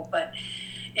people, but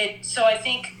so I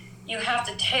think you have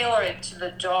to tailor it to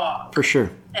the dog. For sure.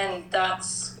 And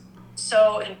that's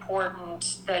so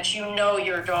important that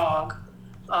your dog.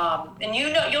 And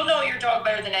you'll know your dog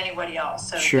better than anybody else.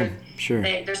 So sure.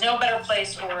 There's no better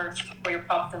place for your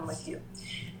pup than with you.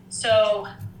 So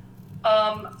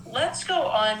Let's go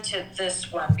on to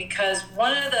this one, because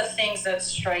one of the things that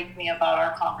strike me about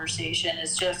our conversation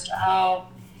is just how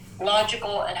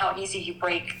logical and how easy you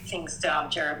break things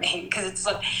down, Jeremy. Because it's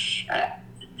like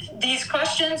these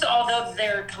questions, although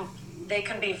they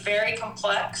can be very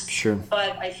complex. Sure.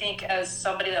 But I think as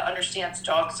somebody that understands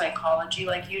dog psychology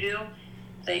like you do,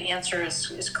 the answer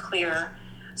is clear.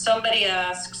 Somebody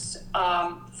asks,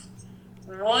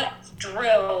 what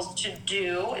drills to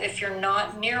do if you're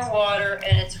not near water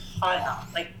and it's hot out,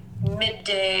 like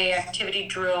midday activity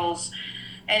drills,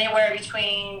 anywhere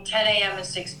between 10 a.m. and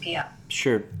 6 p.m.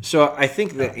 Sure. So I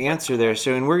think the answer there.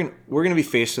 So, and we're gonna be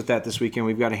faced with that this weekend.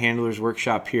 We've got a handler's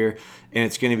workshop here, and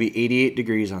it's going to be 88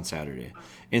 degrees on Saturday.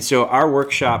 And so our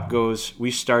workshop goes.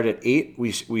 We start at 8.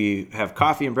 We have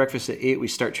coffee and breakfast at 8. We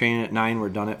start training at 9. We're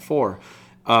done at 4.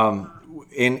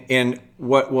 And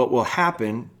what will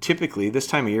happen typically this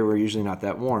time of year, we're usually not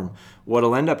that warm.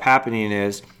 What'll end up happening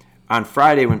is on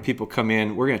Friday when people come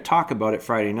in, we're going to talk about it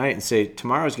Friday night and say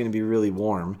tomorrow's going to be really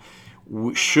warm.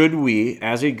 Should we,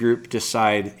 as a group,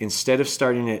 decide instead of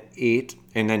starting at 8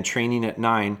 and then training at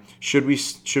 9, should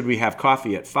we have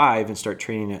coffee at 5 and start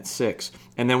training at 6?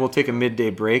 And then we'll take a midday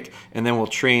break, and then we'll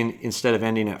train instead of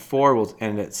ending at 4, we'll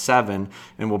end at 7,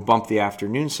 and we'll bump the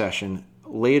afternoon session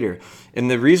later.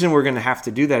 And the reason we're going to have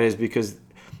to do that is because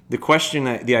the question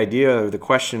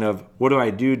of what do I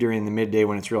do during the midday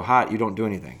when it's real hot, you don't do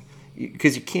anything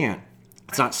because you can't.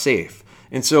 It's not safe.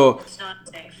 And so It's not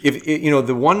safe. if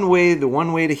the one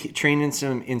way to train in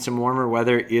some warmer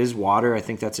weather is water. I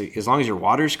think that's as long as your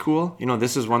water's cool.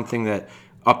 This is one thing that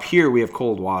up here we have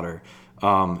cold water.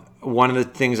 One of the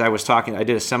things I did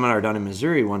a seminar down in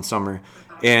Missouri one summer,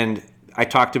 and I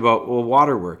talked about,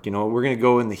 water work. We're going to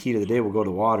go in the heat of the day. We'll go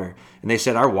to water. And they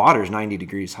said, our water is 90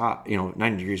 degrees hot,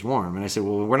 90 degrees warm. And I said,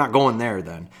 well, we're not going there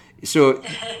then. So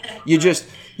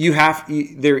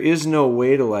there is no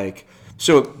way to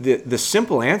so the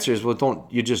simple answer is,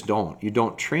 you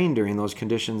don't train during those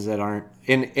conditions that aren't,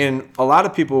 and a lot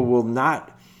of people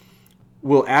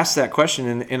will ask that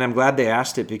question. And I'm glad they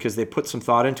asked it because they put some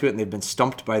thought into it and they've been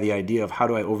stumped by the idea of how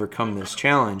do I overcome this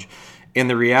challenge? And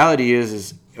the reality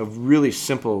is a really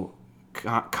simple,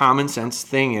 common sense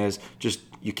thing is just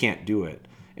you can't do it.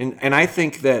 And I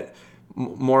think that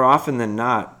more often than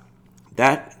not,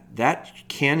 that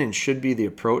can and should be the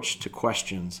approach to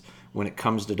questions when it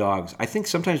comes to dogs. I think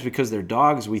sometimes because they're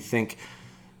dogs, we think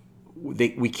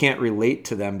we can't relate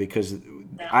to them because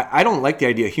I don't like the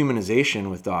idea of humanization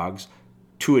with dogs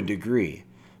to a degree.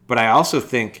 But I also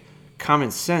think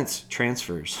common sense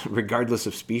transfers regardless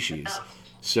of species.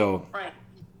 So right.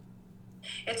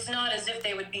 It's not as if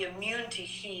they would be immune to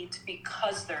heat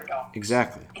because they're dogs.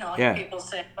 Exactly. People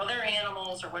say, they're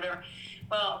animals or whatever.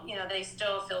 Well, they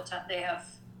still feel they have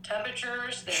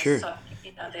temperatures. Sure.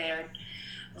 They're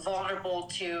vulnerable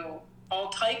to all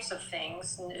types of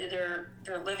things. They're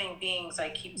living beings. I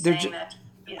keep saying that.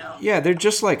 Yeah, they're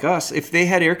just like us. If they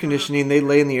had air conditioning, they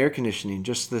lay in the air conditioning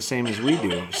just the same as we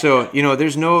do. So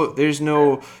there's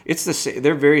no. It's the same.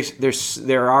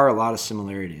 There are a lot of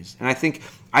similarities, and I think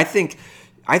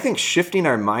shifting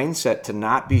our mindset to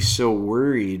not be so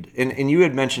worried. And you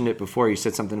had mentioned it before. You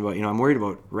said something about I'm worried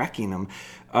about wrecking them.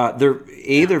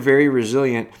 They're very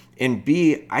resilient, and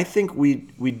B, I think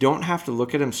we don't have to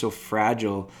look at them so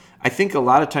fragile. I think a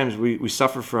lot of times we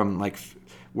suffer from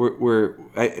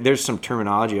there's some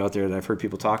terminology out there that I've heard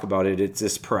people talk about it. It's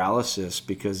this paralysis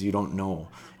because you don't know.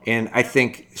 And I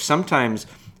think sometimes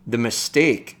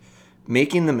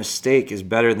making the mistake is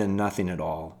better than nothing at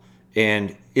all.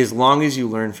 And as long as you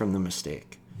learn from the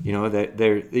mistake,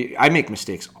 I make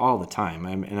mistakes all the time.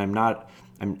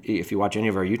 If you watch any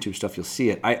of our YouTube stuff, you'll see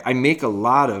it. I make a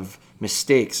lot of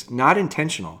mistakes, not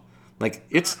intentional.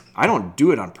 I don't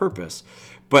do it on purpose,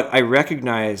 but I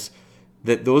recognize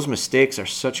that those mistakes are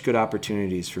such good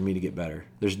opportunities for me to get better.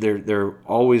 They're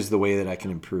always the way that I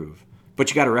can improve, but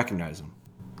you got to recognize them.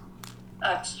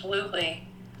 Absolutely.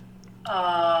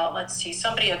 Let's see.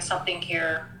 Somebody had something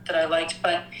here that I liked,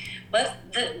 but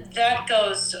that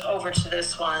goes over to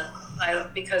this one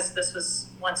because this was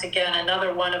once again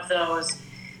another one of those.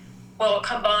 Well, it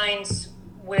combines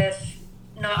with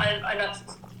I'm not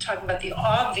talking about the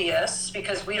obvious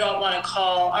because we don't want to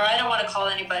I don't want to call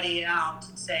anybody out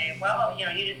and say, well,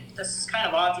 this is kind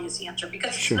of obvious answer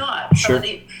because it's not. Sure.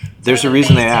 There's a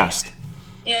reason they asked.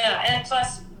 Yeah, and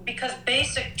plus because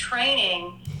basic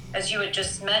training, as you had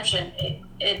just mentioned,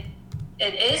 it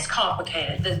is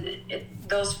complicated.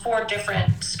 Those 4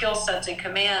 different skill sets and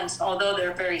commands, although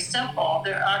they're very simple,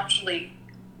 they're actually,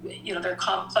 they're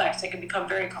complex. They can become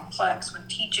very complex when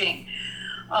teaching.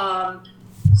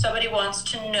 somebody wants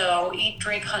to know, Eat,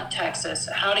 Drink, Hunt, Texas,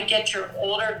 how to get your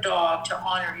older dog to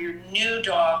honor your new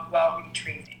dog while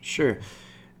retrieving. Sure.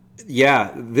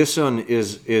 Yeah, this one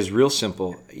is real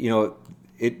simple.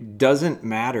 It doesn't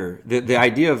matter. The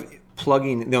idea of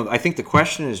plugging, I think the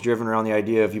question is driven around the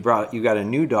idea of you got a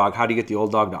new dog, how do you get the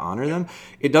old dog to honor them?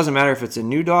 It doesn't matter if it's a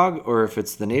new dog or if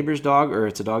it's the neighbor's dog or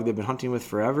it's a dog they've been hunting with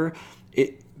forever.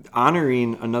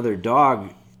 Honoring another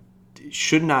dog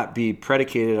should not be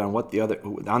predicated on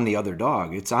the other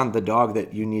dog. It's on the dog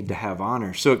that you need to have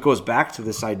honor. So it goes back to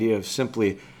this idea of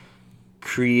simply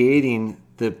creating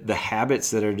the habits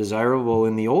that are desirable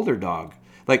in the older dog,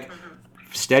 like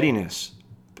steadiness,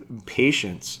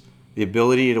 patience, the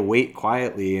ability to wait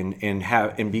quietly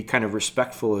and be kind of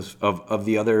respectful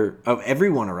of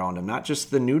everyone around him, not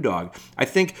just the new dog. I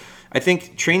think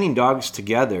training dogs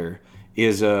together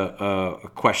is a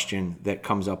question that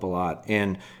comes up a lot,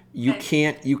 and you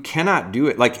cannot do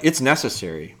it. Like, it's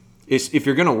necessary. If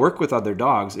you're going to work with other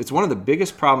dogs, it's one of the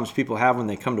biggest problems people have when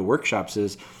they come to workshops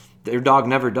is their dog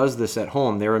never does this at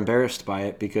home. They're embarrassed by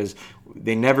it because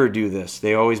they never do this.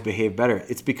 They always behave better.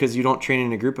 It's because you don't train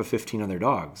in a group of 15 other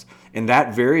dogs. And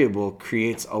that variable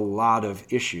creates a lot of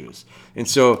issues. And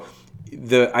so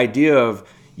the idea of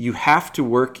you have to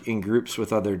work in groups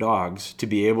with other dogs to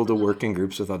be able to work in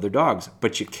groups with other dogs,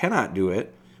 but you cannot do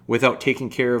it without taking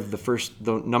care of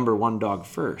the number one dog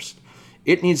first.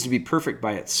 It needs to be perfect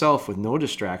by itself with no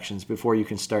distractions before you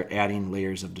can start adding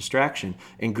layers of distraction.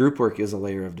 And group work is a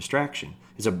layer of distraction.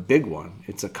 It's a big one.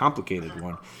 It's a complicated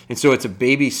one. And so it's a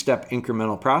baby step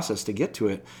incremental process to get to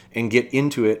it and get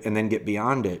into it and then get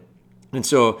beyond it. And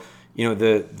so,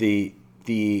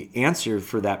 the answer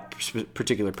for that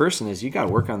particular person is you got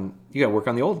to work on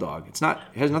the old dog. It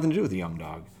has nothing to do with the young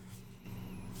dog.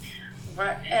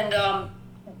 Right. And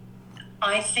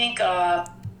I think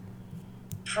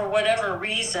for whatever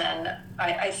reason,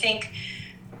 I think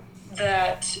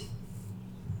that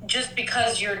just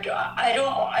because I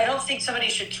don't think somebody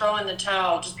should throw in the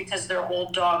towel just because their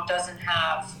old dog doesn't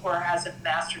have or hasn't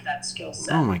mastered that skill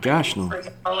set. Oh my gosh, no. Or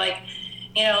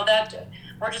that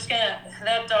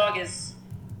that dog is,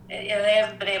 they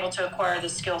haven't been able to acquire the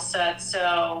skill set,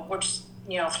 so we're just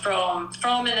throw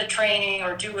them into training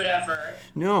or do whatever.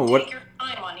 Take your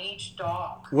time on each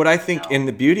dog. What I think, and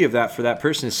the beauty of that for that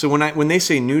person is, so when they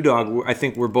say new dog, I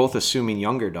think we're both assuming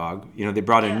younger dog. They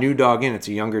brought a new dog in; it's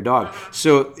a younger dog. Uh-huh.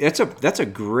 So that's a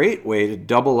great way to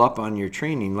double up on your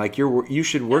training. Like you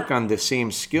should work on the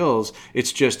same skills.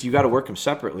 It's just you got to work them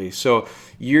separately. So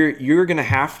you're gonna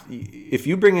have, if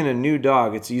you bring in a new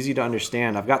dog, it's easy to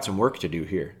understand. I've got some work to do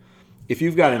here. If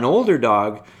you've got an older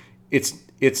dog,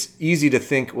 it's easy to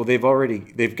think, well,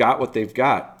 they've got what they've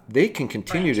got. They can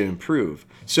continue to improve.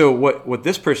 So what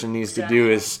this person needs to do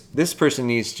is this person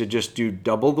needs to just do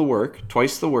double the work,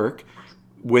 twice the work,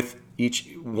 with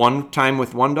one time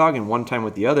with one dog and one time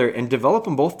with the other, and develop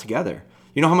them both together.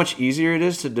 You know how much easier it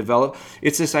is to develop?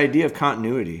 It's this idea of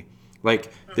continuity.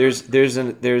 Like there's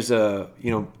a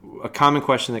common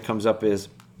question that comes up is,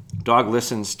 dog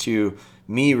listens to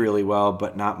me really well,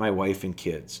 but not my wife and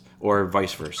kids, or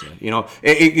vice versa.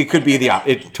 It could be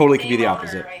it totally could be the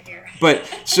opposite. Right here. But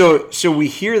so we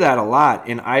hear that a lot,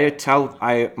 and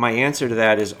my answer to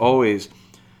that is always,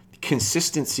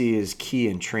 consistency is key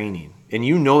in training. And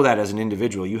that as an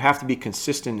individual, you have to be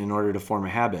consistent in order to form a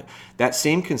habit. That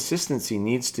same consistency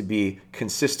needs to be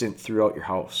consistent throughout your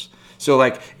house. So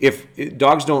like if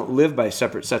dogs don't live by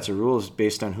separate sets of rules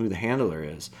based on who the handler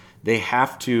is,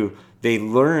 they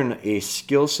learn a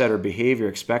skill set or behavior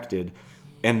expected,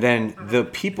 and then the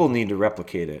people need to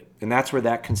replicate it. And that's where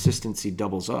that consistency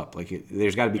doubles up. Like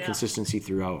there's got to be consistency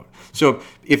throughout. So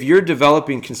if you're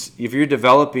developing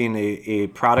a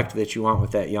product that you want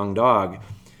with that young dog,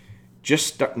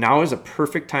 now is a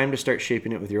perfect time to start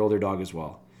shaping it with your older dog as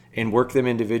well. And work them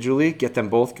individually, get them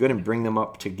both good, and bring them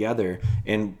up together.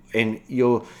 And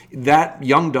that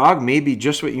young dog may be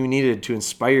just what you needed to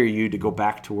inspire you to go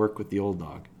back to work with the old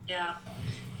dog. Yeah,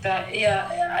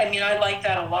 I like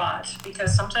that a lot,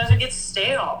 because sometimes it gets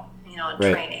stale, in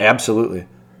training. Absolutely.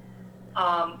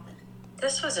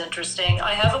 This was interesting.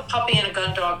 I have a puppy and a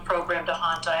gun dog program to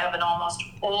hunt. I have an almost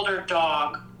older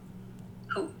dog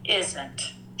who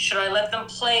isn't. Should I let them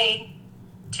play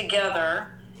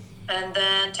together and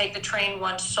then take the train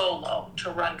one solo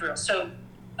to run drills? So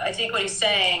I think what he's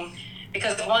saying,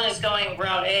 because one is going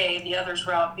route A, the other's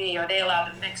route B, are they allowed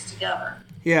to mix together?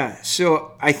 Yeah,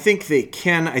 so I think they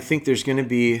can. I think there's going to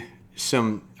be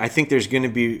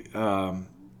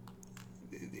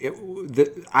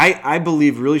I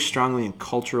believe really strongly in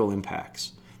cultural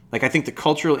impacts. Like I think the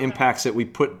cultural impacts that we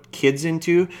put kids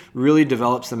into really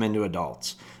develops them into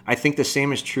adults. I think the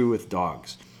same is true with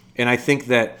dogs. And I think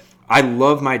that I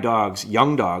love my dogs,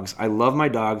 young dogs. I love my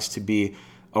dogs to be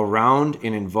around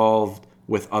and involved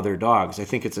with other dogs. I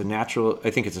think it's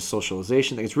a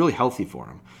socialization thing. It's really healthy for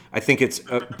them. I think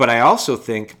but I also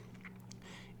think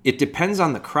it depends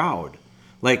on the crowd.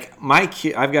 Like my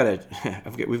kid,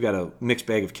 we've got a mixed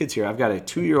bag of kids here. I've got a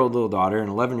 2-year-old little daughter, an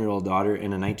 11-year-old daughter,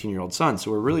 and a 19-year-old son. So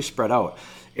we're really spread out.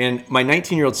 And my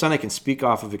 19-year-old son, I can speak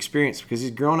off of experience because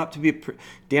he's grown up to be a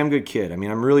damn good kid. I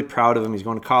mean, I'm really proud of him. He's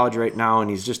going to college right now, and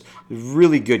he's just a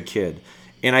really good kid.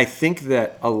 And I think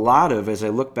that a lot of, as I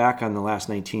look back on the last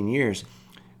 19 years,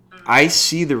 I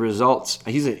see the results.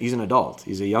 He's an adult.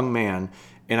 He's a young man,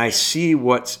 and I see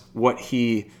what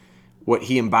he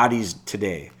embodies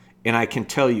today. And I can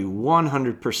tell you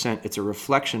 100% it's a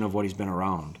reflection of what he's been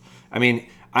around. I mean,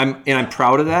 I'm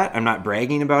proud of that. I'm not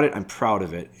bragging about it. I'm proud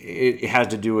of it. It has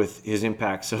to do with his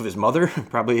impacts of his mother,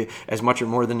 probably as much or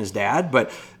more than his dad.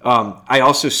 But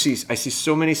I see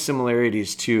so many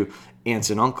similarities to aunts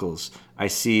and uncles. I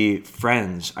see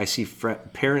friends. I see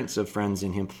parents of friends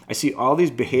in him. I see all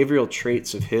these behavioral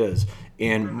traits of his,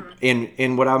 and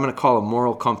in what I'm going to call a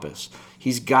moral compass.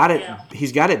 He's got it. Yeah.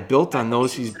 He's got it built on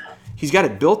those. He's got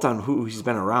it built on who he's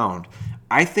been around.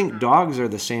 I think dogs are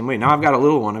the same way. Now I've got a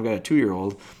little one. I've got a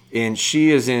 2-year-old, and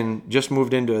she just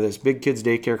moved into this big kids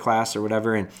daycare class or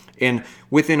whatever. And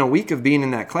within a week of being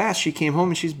in that class, she came home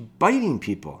and she's biting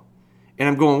people. And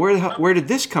I'm going, where did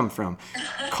this come from?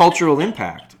 Cultural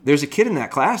impact. There's a kid in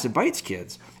that class that bites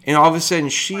kids. And all of a sudden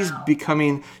she's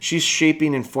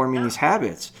shaping and forming these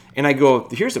habits. And I go,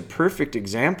 here's a perfect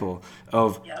example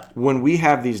of when we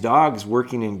have these dogs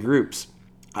working in groups.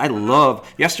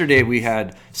 Yesterday we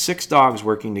had 6 dogs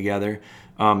working together,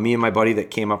 me and my buddy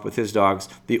that came up with his dogs.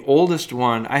 The oldest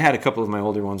one, I had a couple of my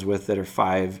older ones with that are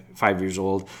 5 years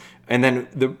old. And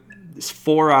then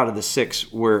 4 out of the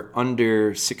 6 were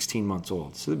under 16 months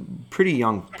old. So pretty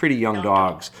young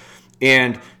dogs.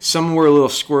 And some were a little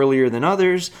squirrelier than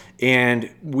others, and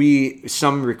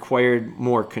some required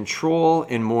more control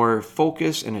and more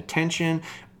focus and attention.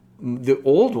 The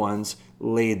old ones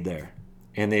laid there,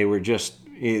 and they were just,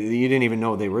 you didn't even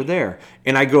know they were there.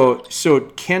 And I go,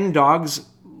 so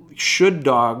should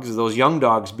dogs, those young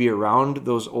dogs, be around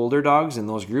those older dogs in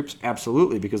those groups?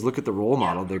 Absolutely, because look at the role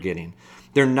model they're getting.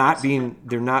 They're not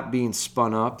being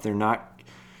spun up. They're not.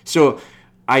 So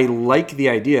I like the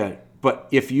idea. But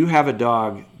if you have a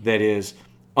dog that is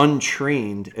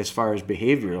untrained as far as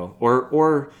behavioral,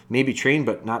 or maybe trained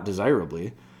but not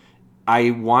desirably,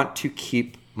 I want to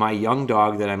keep my young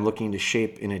dog that I'm looking to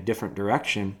shape in a different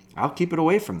direction. I'll keep it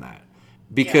away from that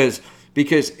because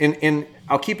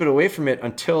I'll keep it away from it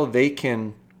until they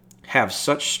can have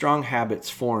such strong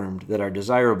habits formed that are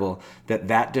desirable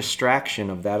that distraction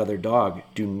of that other dog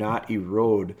do not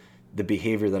erode the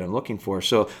behavior that I'm looking for.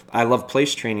 So I love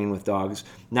place training with dogs,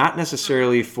 not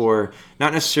necessarily for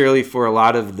a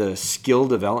lot of the skill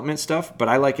development stuff, but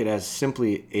I like it as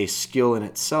simply a skill in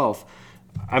itself.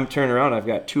 I'm turning around, I've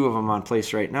got 2 of them on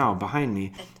place right now behind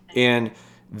me, and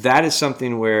that is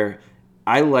something where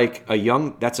I like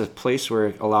that's a place where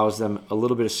it allows them a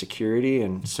little bit of security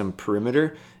and some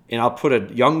perimeter, and I'll put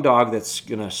a young dog that's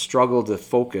going to struggle to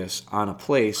focus on a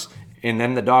place, and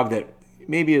then the dog that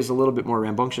maybe is a little bit more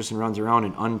rambunctious and runs around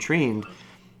and untrained,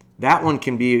 that one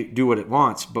can do what it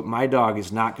wants, but my dog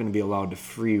is not going to be allowed to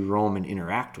free roam and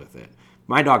interact with it.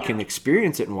 My dog can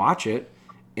experience it and watch it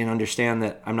and understand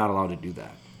that I'm not allowed to do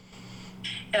that.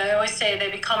 And I always say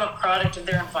they become a product of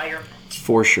their environment.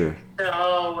 For sure.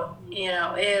 So,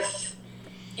 if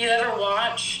you ever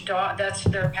watch that's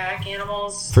their pack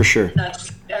animals. For sure.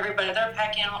 That's everybody, their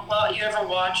pack animal. Well, you ever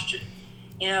watched,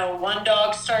 one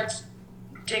dog starts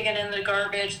digging in the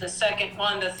garbage, the second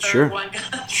one, the third one.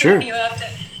 Sure.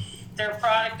 They're a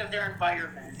product of their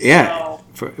environment. Yeah,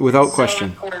 so without it's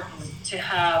question. So important to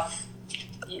have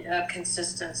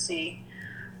consistency.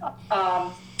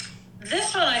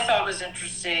 This one I thought was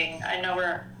interesting. I know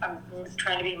I'm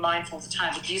trying to be mindful of the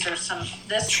time, but these are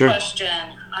question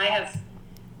I have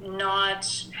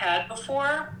not had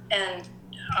before, and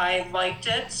I liked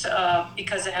it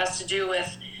because it has to do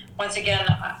with, once again,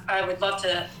 I would love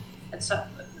to,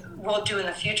 we'll do in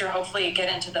the future, hopefully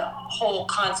get into the whole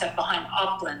concept behind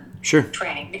upland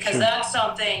training, because that's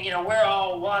something, we're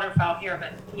all waterfowl here,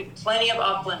 but we have plenty of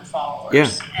upland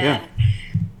followers.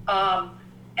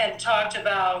 And talked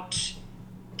about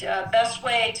best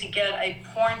way to get a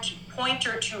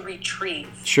pointer to retrieve.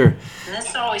 Sure. And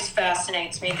this always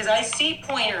fascinates me because I see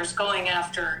pointers going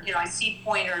after, I see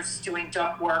pointers doing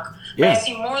duck work. Yeah. But I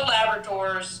see more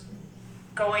Labradors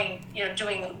going,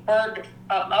 doing bird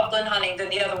upland hunting than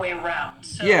the other way around.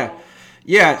 So,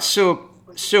 yeah. So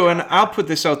So, and I'll put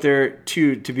this out there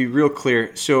too, to be real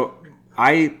clear. So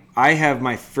I have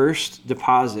my first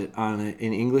deposit on an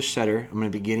English setter. I'm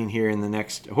going to be getting here in the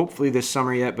next, hopefully this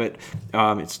summer yet, but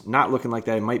it's not looking like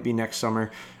that. It might be next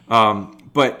summer.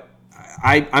 But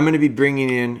I'm going to be bringing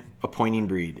in a pointing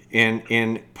breed,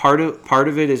 and part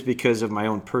of it is because of my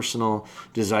own personal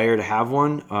desire to have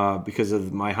one, because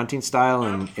of my hunting style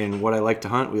and what I like to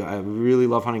hunt. I really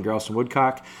love hunting grouse and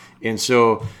woodcock, and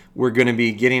so we're going to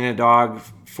be getting a dog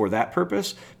for that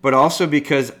purpose, but also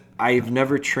because I've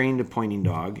never trained a pointing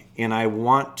dog, and I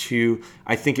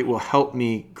think it will help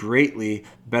me greatly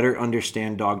better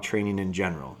understand dog training in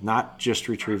general, not just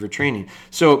retriever training.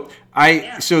 So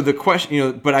the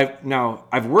question, but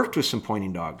I've worked with some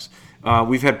pointing dogs.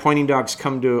 We've had pointing dogs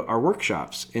come to our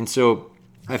workshops, and so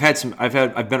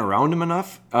I've been around them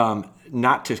enough,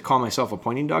 not to call myself a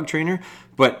pointing dog trainer,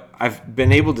 but I've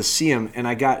been able to see them, and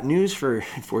I got news for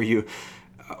you.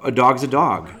 A dog's a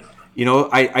dog.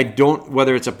 I don't,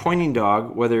 whether it's a pointing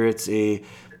dog, whether it's a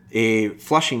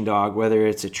flushing dog, whether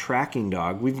it's a tracking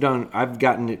dog. Been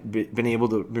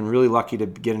really lucky to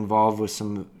get involved with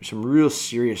some real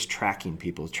serious tracking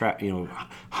people,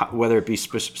 whether it be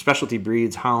specialty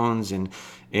breeds, hounds,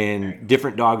 and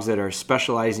different dogs that are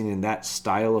specializing in that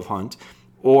style of hunt,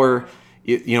 or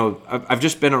I've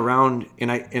just been around, and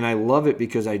I love it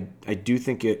because I do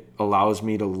think it allows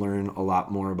me to learn a lot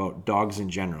more about dogs in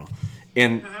general.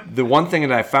 And the one thing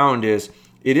that I found is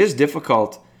it is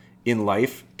difficult in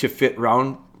life to fit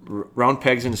round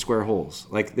pegs into square holes.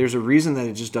 Like, there's a reason that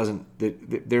it just doesn't.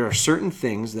 There are certain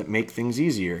things that make things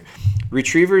easier.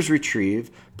 Retrievers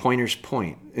retrieve, pointers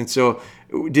point. And so,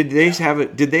 did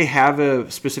they have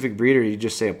a specific breed, or did you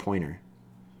just say a pointer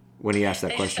when he asked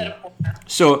that question?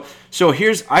 So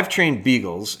I've trained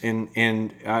beagles, and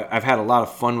I've had a lot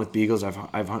of fun with beagles. I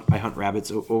hunt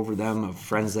rabbits over them, of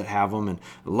friends that have them, and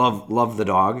love the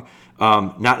dog.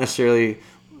 Not necessarily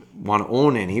want to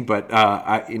own any, but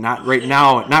not right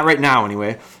now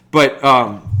anyway. But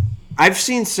I've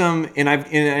seen some, and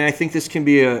I think this can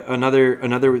be another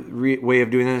way of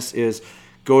doing this is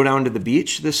go down to the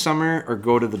beach this summer or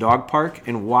go to the dog park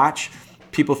and watch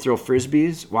people throw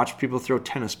frisbees, watch people throw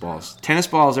tennis balls. Tennis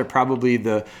balls are probably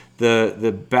the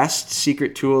best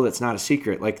secret tool that's not a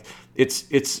secret. Like,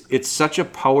 it's such a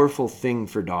powerful thing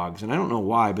for dogs, and I don't know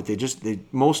why, but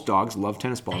most dogs love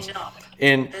tennis balls. I know.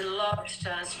 And they love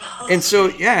tennis balls. And so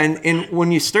and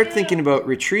when you start thinking about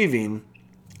retrieving,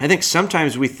 I think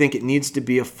sometimes we think it needs to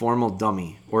be a formal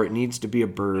dummy, or it needs to be a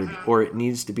bird, or it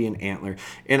needs to be an antler.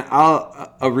 And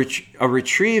a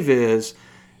retrieve is,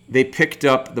 they picked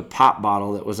up the pop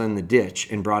bottle that was in the ditch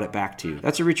and brought it back to you.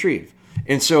 That's a retrieve.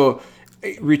 And so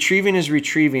retrieving is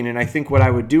retrieving. And I think what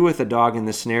I would do with a dog in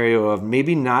the scenario of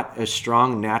maybe not a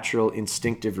strong, natural,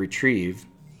 instinctive retrieve.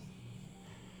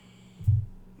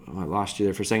 Oh, I lost you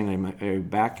there for a second. Are you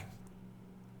back?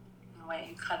 No, wait,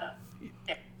 you cut up.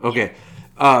 There. Okay.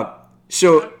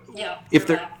 So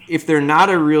if they're not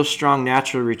a real strong,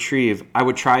 natural retrieve, I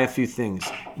would try a few things.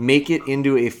 Make it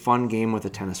into a fun game with a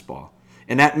tennis ball.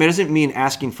 And that doesn't mean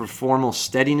asking for formal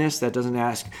steadiness. That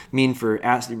doesn't mean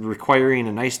requiring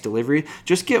a nice delivery.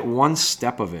 Just get one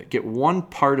step of it. Get one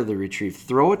part of the retrieve.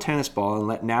 Throw a tennis ball and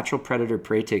let natural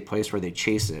predator-prey take place where they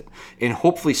chase it. And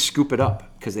hopefully scoop it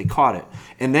up because they caught it.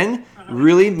 And then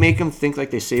really make them think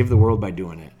like they saved the world by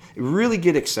doing it. Really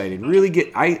get excited.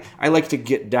 I like to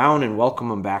get down and welcome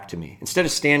them back to me. Instead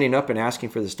of standing up and asking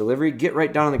for this delivery, get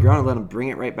right down on the ground and let them bring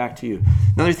it right back to you.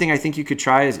 Another thing I think you could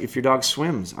try is if your dog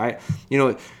swims.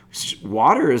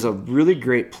 Water is a really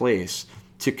great place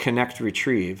to connect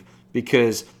retrieve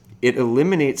because it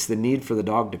eliminates the need for the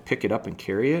dog to pick it up and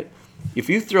carry it. If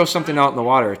you throw something out in the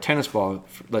water, a tennis ball,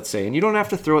 let's say, and you don't have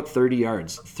to throw it 30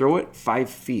 yards, throw it 5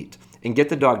 feet and get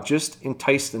the dog just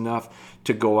enticed enough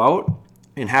to go out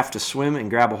and have to swim and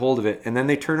grab a hold of it. And then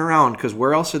they turn around because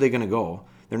where else are they going to go?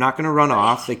 They're not going to run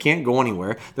off. They can't go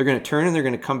anywhere. They're going to turn and they're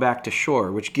going to come back to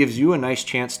shore, which gives you a nice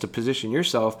chance to position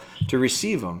yourself to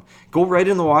receive them. Go right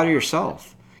in the water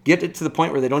yourself. Get it to the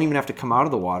point where they don't even have to come out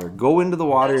of the water. Go into the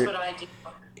water. That's what I do.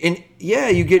 And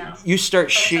you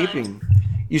start shaping.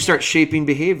 You start shaping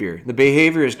behavior. The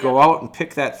behavior is go out and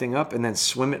pick that thing up and then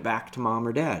swim it back to mom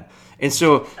or dad. And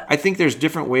so I think there's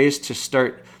different ways to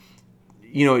start.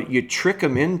 You trick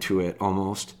them into it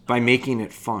almost by making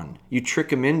it fun. You trick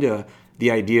them into the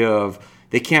idea of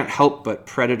they can't help but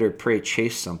predator-prey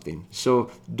chase something. So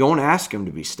don't ask them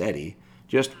to be steady.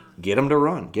 Just get them to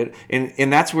run.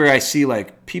 And that's where I see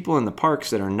like people in the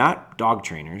parks that are not dog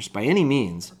trainers by any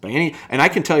means, and I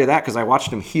can tell you that because I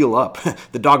watched them heel up.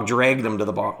 The dog dragged them to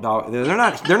the dog.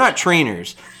 They're not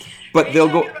trainers, but they'll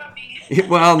go.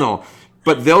 Well, no.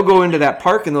 But they'll go into that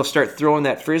park and they'll start throwing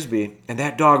that Frisbee, and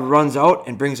that dog runs out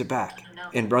and brings it back.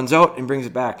 And runs out and brings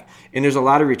it back. And there's a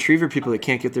lot of retriever people that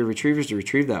can't get their retrievers to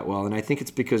retrieve that well. And I think it's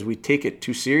because we take it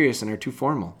too serious and are too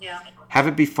formal. Yeah. Have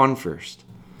it be fun first.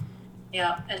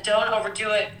 Yeah, and don't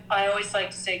overdo it. I always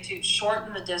like to say, too,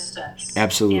 shorten the distance.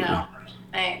 Absolutely. You know,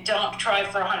 and don't try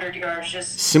for 100 yards.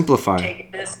 Just simplify.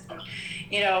 Take this.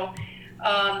 You know,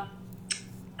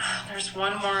 there's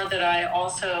one more that I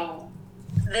also.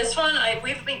 This one,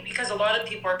 because a lot of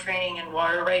people are training in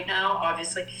water right now,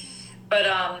 obviously, but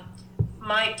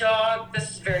my dog,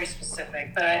 this is very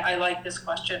specific, but I like this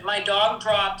question. My dog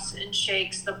drops and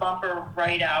shakes the bumper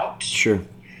right out. Sure.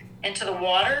 Into the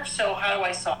water. So how do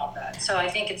I solve that? So I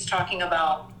think it's talking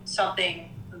about something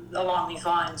along these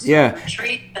lines. Yeah.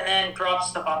 Retreat and then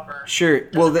drops the bumper. Sure.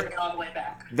 Doesn't bring it all the way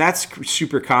back. That's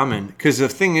super common, because the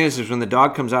thing is when the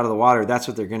dog comes out of the water, that's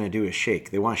what they're going to do is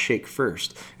shake. They want to shake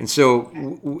first, and so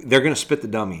they're going to spit the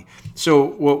dummy. So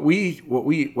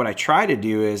what I try to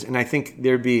do is, and I think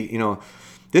there'd be,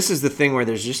 this is the thing where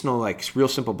there's just no like real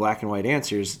simple black and white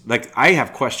answers. Like I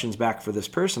have questions back for this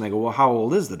person. I go, well, how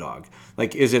old is the dog?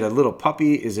 Like, is it a little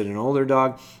puppy? Is it an older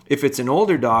dog? If it's an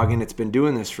older dog and it's been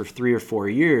doing this for 3 or 4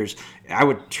 years, I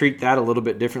would treat that a little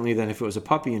bit differently than if it was a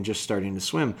puppy and just starting to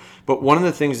swim. But one of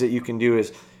the things that you can do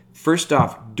is, first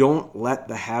off, don't let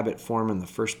the habit form in the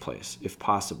first place, if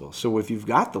possible. So if you've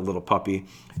got the little puppy,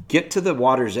 get to the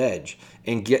water's edge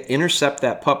and intercept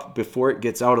that pup before it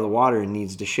gets out of the water and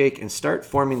needs to shake, and start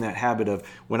forming that habit of,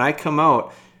 when I come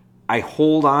out, I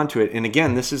hold on to it. And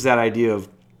again, this is that idea of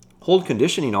hold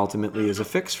conditioning ultimately is a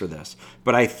fix for this.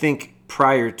 But I think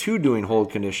prior to doing hold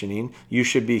conditioning, you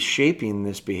should be shaping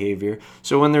this behavior.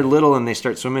 So when they're little and they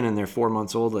start swimming and they're 4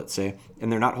 months old, let's say,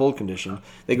 and they're not hold conditioned,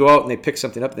 they go out and they pick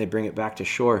something up and they bring it back to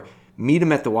shore. Meet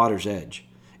them at the water's edge.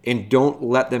 And don't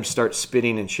let them start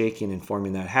spitting and shaking and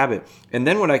forming that habit. And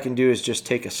then what I can do is just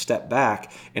take a step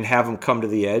back and have them come to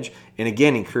the edge. And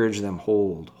again, encourage them,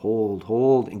 hold,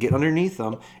 and get underneath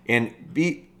them. And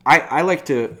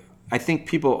I think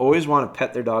people always want to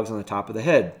pet their dogs on the top of the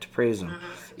head to praise them. Mm-hmm.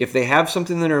 If they have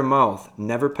something in their mouth,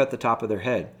 never pet the top of their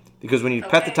head. Because when you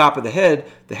pet the top of the head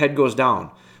goes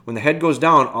down. When the head goes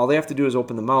down, all they have to do is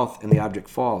open the mouth and the object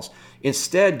falls.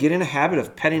 Instead, get in a habit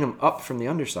of petting them up from the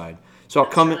underside. So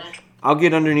I'll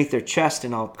get underneath their chest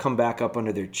and I'll come back up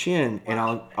under their chin, and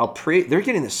I'll pray. They're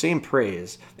getting the same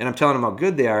praise, and I'm telling them how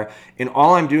good they are. And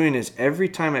all I'm doing is every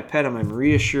time I pet them, I'm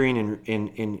reassuring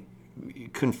and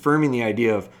confirming the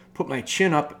idea of put my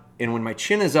chin up, and when my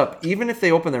chin is up, even if they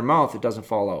open their mouth, it doesn't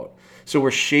fall out. So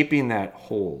we're shaping that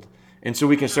hold. And so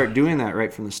we can start doing that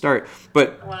right from the start.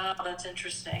 But wow, that's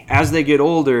interesting. As they get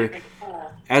older,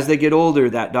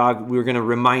 that dog, we're going to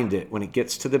remind it when it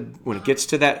gets to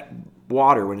that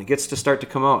water, when it gets to start to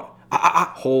come out,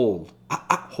 hold,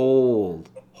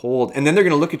 and then they're going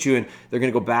to look at you and they're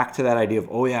going to go back to that idea of,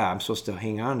 oh yeah, I'm supposed to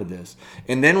hang on to this.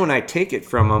 And then when I take it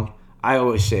from them, I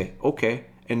always say, okay,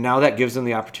 and now that gives them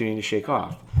the opportunity to shake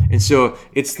off. And so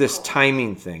it's this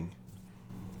timing thing.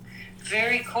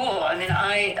 Very cool. I mean,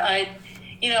 I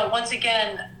once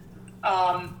again,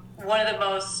 one of the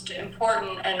most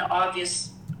important and obvious,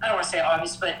 I don't want to say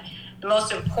obvious, but the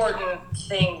most important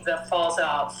thing that falls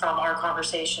out from our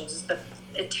conversations is that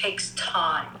it takes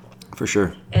time. For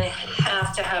sure. And you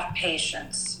have to have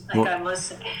patience. I'm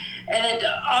listening. And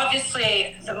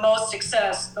obviously, the most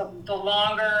success, the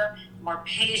longer, the more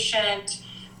patient,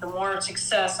 the more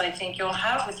success I think you'll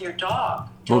have with your dog.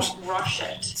 Don't rush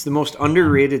it. It's the most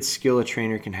underrated skill a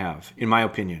trainer can have, in my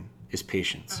opinion, is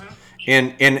patience.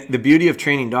 Mm-hmm. And the beauty of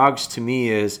training dogs to me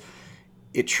is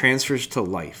it transfers to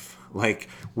life. Like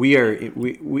I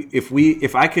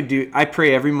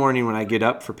pray every morning when I get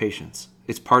up for patience.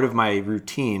 It's part of my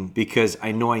routine because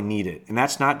I know I need it. And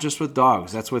that's not just with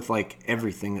dogs. That's with like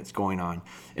everything that's going on.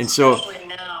 And especially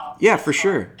now. Yeah, for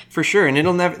sure.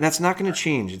 And that's not going to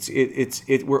change.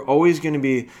 We're always going to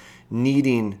be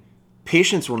needing,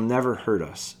 patience will never hurt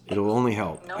us. It'll only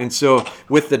help. Nope. And so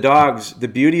with the dogs, the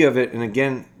beauty of it, and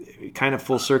again, kind of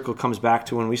full circle comes back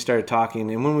to when we started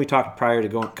talking and when we talked prior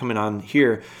to coming on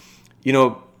here,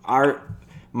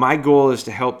 my goal is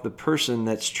to help the person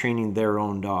that's training their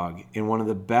own dog. And one of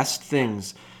the best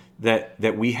things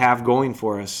that we have going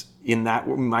for us in that,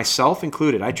 myself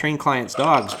included, I train clients'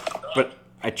 dogs, but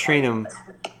I train them,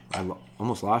 I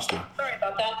almost lost you. Sorry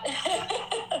about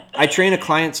that. I train a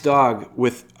client's dog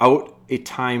without a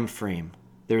time frame.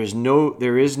 There is no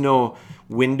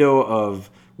window of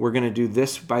we're going to do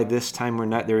this by this time or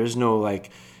not. There is no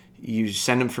like, you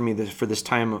send them for me for this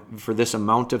time, for this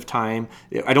amount of time.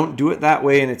 I don't do it that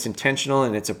way, and it's intentional,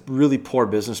 and it's a really poor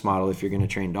business model if you're going to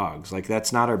train dogs. Like,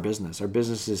 that's not our business. Our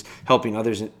business is helping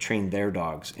others train their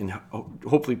dogs and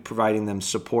hopefully providing them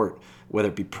support, whether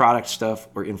it be product stuff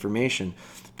or information.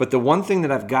 But the one thing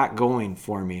that I've got going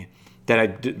for me that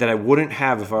I wouldn't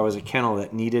have if I was a kennel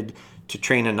that needed to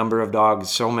train a number of dogs,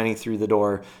 so many through the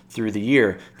door through the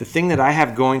year, the thing that I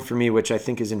have going for me, which I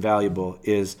think is invaluable,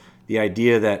 is the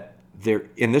idea that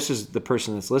and this is the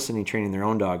person that's listening, training their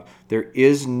own dog, there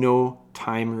is no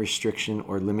time restriction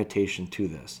or limitation to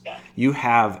this. You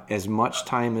have as much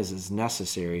time as is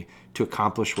necessary to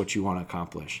accomplish what you want to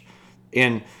accomplish.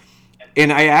 And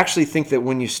I actually think that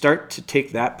when you start to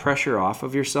take that pressure off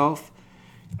of yourself,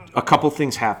 a couple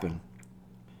things happen.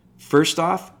 First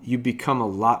off, you become a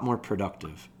lot more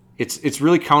productive. It's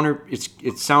really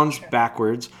it sounds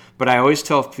backwards, but I always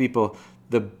tell people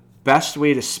the best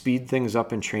way to speed things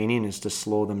up in training is to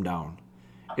slow them down.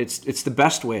 It's the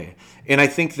best way. And I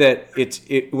think that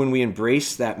when we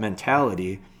embrace that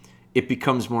mentality, it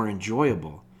becomes more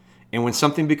enjoyable. And when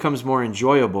something becomes more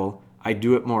enjoyable, I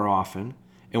do it more often.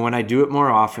 And when I do it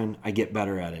more often, I get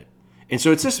better at it. And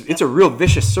so it's a real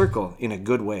vicious circle in a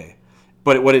good way.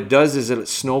 But what it does is that it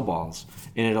snowballs,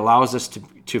 and it allows us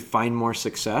to find more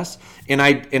success. And I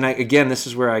again, this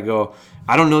is where I go,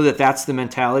 I don't know that that's the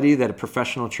mentality that a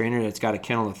professional trainer that's got a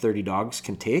kennel of 30 dogs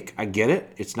can take. I get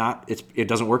it. It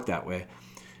doesn't work that way.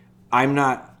 I'm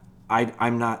not,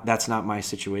 that's not my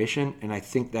situation. And I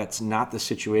think that's not the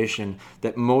situation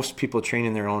that most people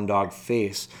training their own dog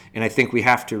face. And I think we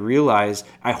have to realize,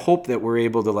 I hope that we're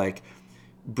able to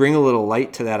bring a little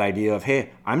light to that idea of,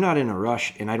 hey, I'm not in a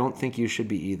rush, and I don't think you should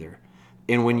be either.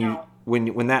 And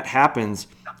when that happens,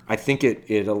 I think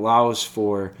it allows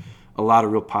for a lot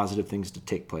of real positive things to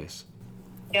take place.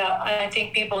 Yeah, I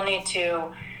think people need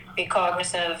to be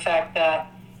cognizant of the fact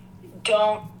that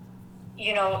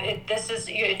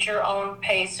it's your own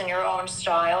pace and your own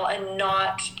style, and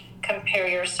not compare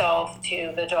yourself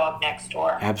to the dog next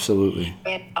door. Absolutely.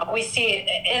 We see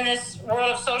in this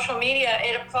world of social media,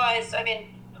 it applies. I mean,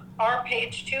 our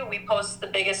page too, we post the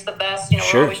biggest, the best,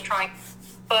 Sure. We're always trying,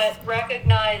 but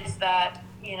recognize that,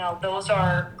 those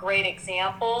are great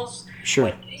examples. Sure.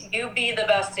 But you be the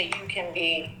best that you can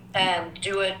be, and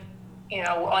do it,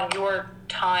 on your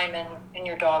time and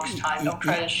your dog's time. Don't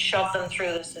try to shove them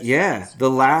through the system. Yeah.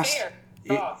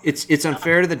 It's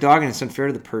unfair to the dog, and it's unfair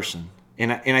to the person.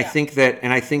 I think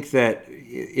that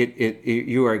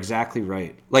you are exactly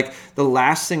right. Like, the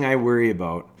last thing I worry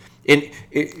about,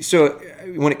 so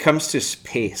when it comes to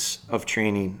pace of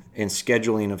training and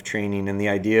scheduling of training and the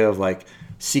idea of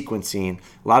sequencing,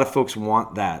 a lot of folks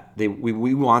want that.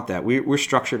 We want that. We're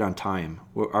structured on time.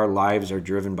 Our lives are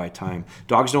driven by time.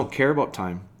 Dogs don't care about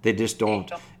time. They just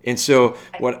don't. And so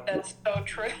that's so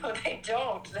true. They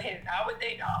don't. How would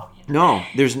they know? No,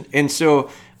 so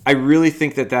I really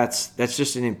think that that's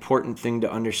just an important thing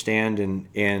to understand,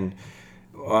 and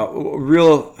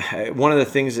one of the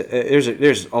things,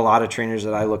 there's a lot of trainers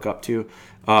that I look up to,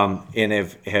 and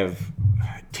have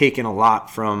taken a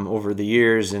lot from over the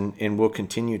years, and will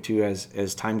continue to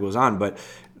as time goes on. But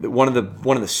one of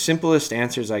the simplest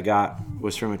answers I got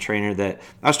was from a trainer that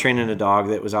I was training a dog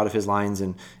that was out of his lines,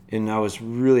 and I was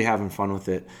really having fun with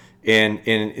it, and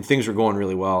things were going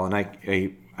really well, and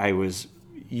I was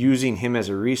using him as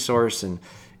a resource and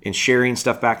sharing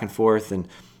stuff back and forth.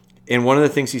 And one of the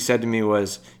things he said to me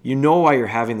was, why you're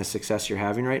having the success you're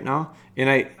having right now? And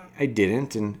I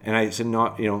didn't. And I said,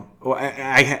 no,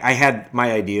 I had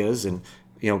my ideas, and,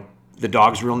 the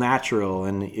dog's real natural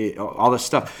and all this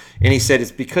stuff. And he said,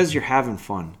 it's because you're having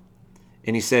fun.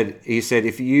 And he said,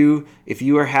 if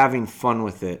you are having fun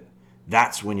with it,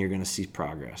 that's when you're going to see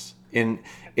progress. And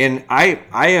I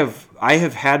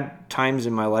have had times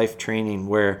in my life training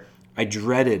where I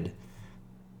dreaded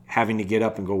having to get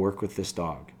up and go work with this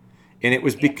dog, and it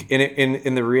was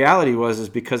and the reality was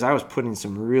because I was putting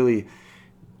some really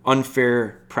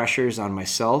unfair pressures on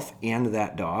myself and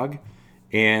that dog,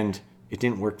 and it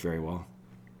didn't work very well.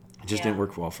 It just didn't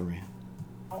work well for me.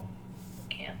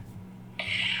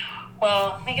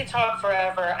 Well, we could talk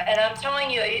forever, and I'm telling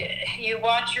you, you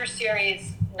watch your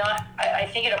series. I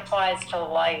think it applies to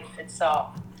life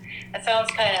itself. That sounds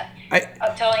kind of.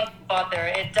 I'm telling you out there,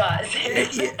 it does.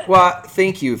 Well,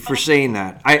 thank you for saying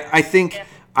that. I think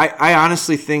I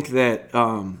honestly think that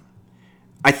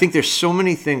I think there's so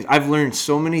many things I've learned.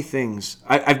 So many things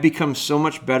I've become so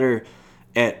much better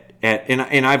at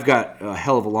and I've got a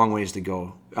hell of a long ways to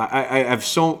go I have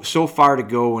so far to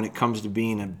go when it comes to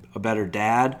being a better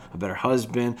dad, a better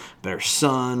husband, a better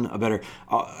son, a better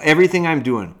everything I'm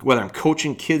doing, whether I'm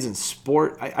coaching kids in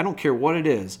sport, I don't care what it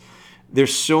is.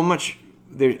 There's so much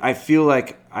there. I feel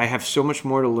like I have so much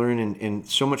more to learn and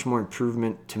so much more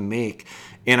improvement to make.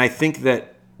 And I think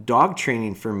that dog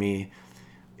training for me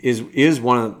is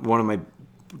one of my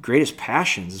greatest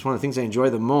passions. It's one of the things I enjoy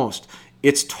the most.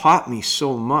 It's taught me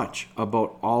so much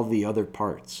about all the other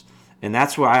parts. And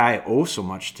that's why I owe so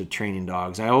much to training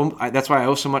dogs. That's why I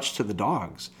owe so much to the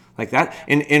dogs. Like that.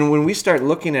 And when we start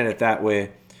looking at it that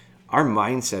way, our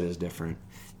mindset is different.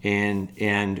 And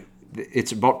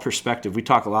it's about perspective. We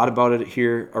talk a lot about it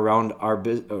here around our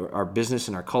business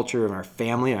and our culture and our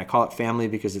family. And I call it family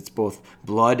because it's both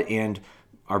blood and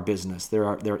our business.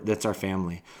 That's our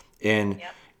family. And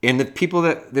yep. And the people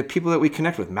that we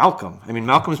connect with, Malcolm. I mean,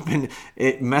 Malcolm's been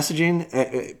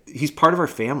messaging. He's part of our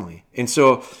family, and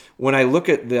so when I look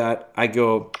at that, I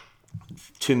go,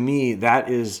 to me,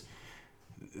 that's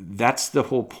the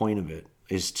whole point of it,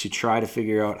 is to try to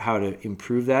figure out how to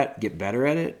improve that, get better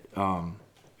at it.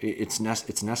 It's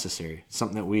necessary. It's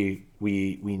something that we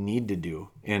need to do,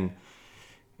 and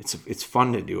it's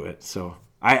fun to do it. So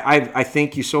I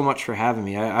thank you so much for having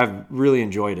me. I've really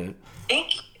enjoyed it.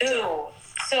 Thank you.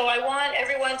 So I want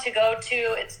everyone to go to,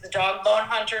 it's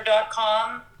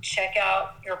thedogboneHunter.com, check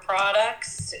out your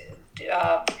products,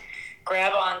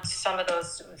 grab on some of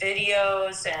those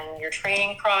videos and your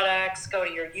training products, go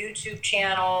to your YouTube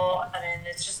channel. I mean,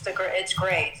 it's just it's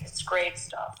great. It's great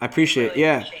stuff. I appreciate it.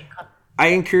 Yeah. I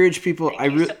encourage people. I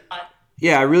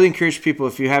really encourage people,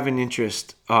 if you have an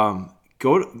interest,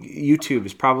 go to YouTube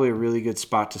is probably a really good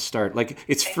spot to start. Like,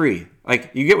 it's free. Like,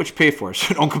 you get what you pay for,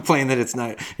 so don't complain that it's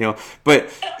not,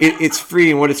 but it's free.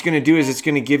 And what it's going to do is it's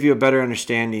going to give you a better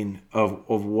understanding of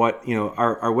what,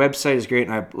 our website is great.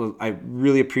 And I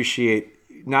really appreciate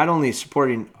not only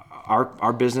supporting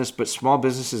our business, but small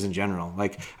businesses in general.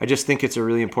 Like, I just think it's a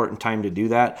really important time to do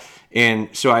that. And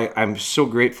so I'm so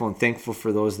grateful and thankful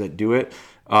for those that do it.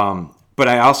 But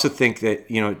I also think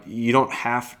that, you don't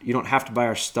have to buy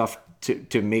our stuff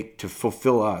to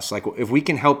fulfill us. Like, if we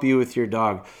can help you with your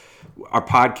dog,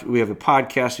 we have a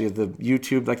podcast, we have the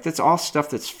YouTube, like, that's all stuff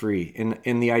that's free.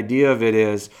 And the idea of it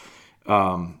is,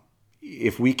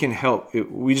 if we can help,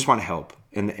 we just want to help.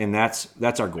 And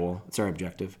that's our goal. It's our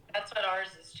objective. That's what ours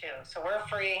is too. So we're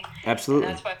free. Absolutely.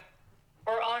 And that's why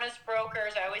we're honest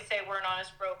brokers. I always say we're an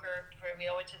honest broker. We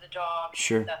owe it to the dog.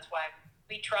 Sure. That's why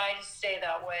we try to stay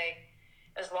that way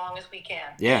as long as we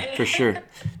can. Yeah, for sure.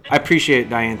 I appreciate it,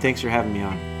 Diane. Thanks for having me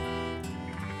on.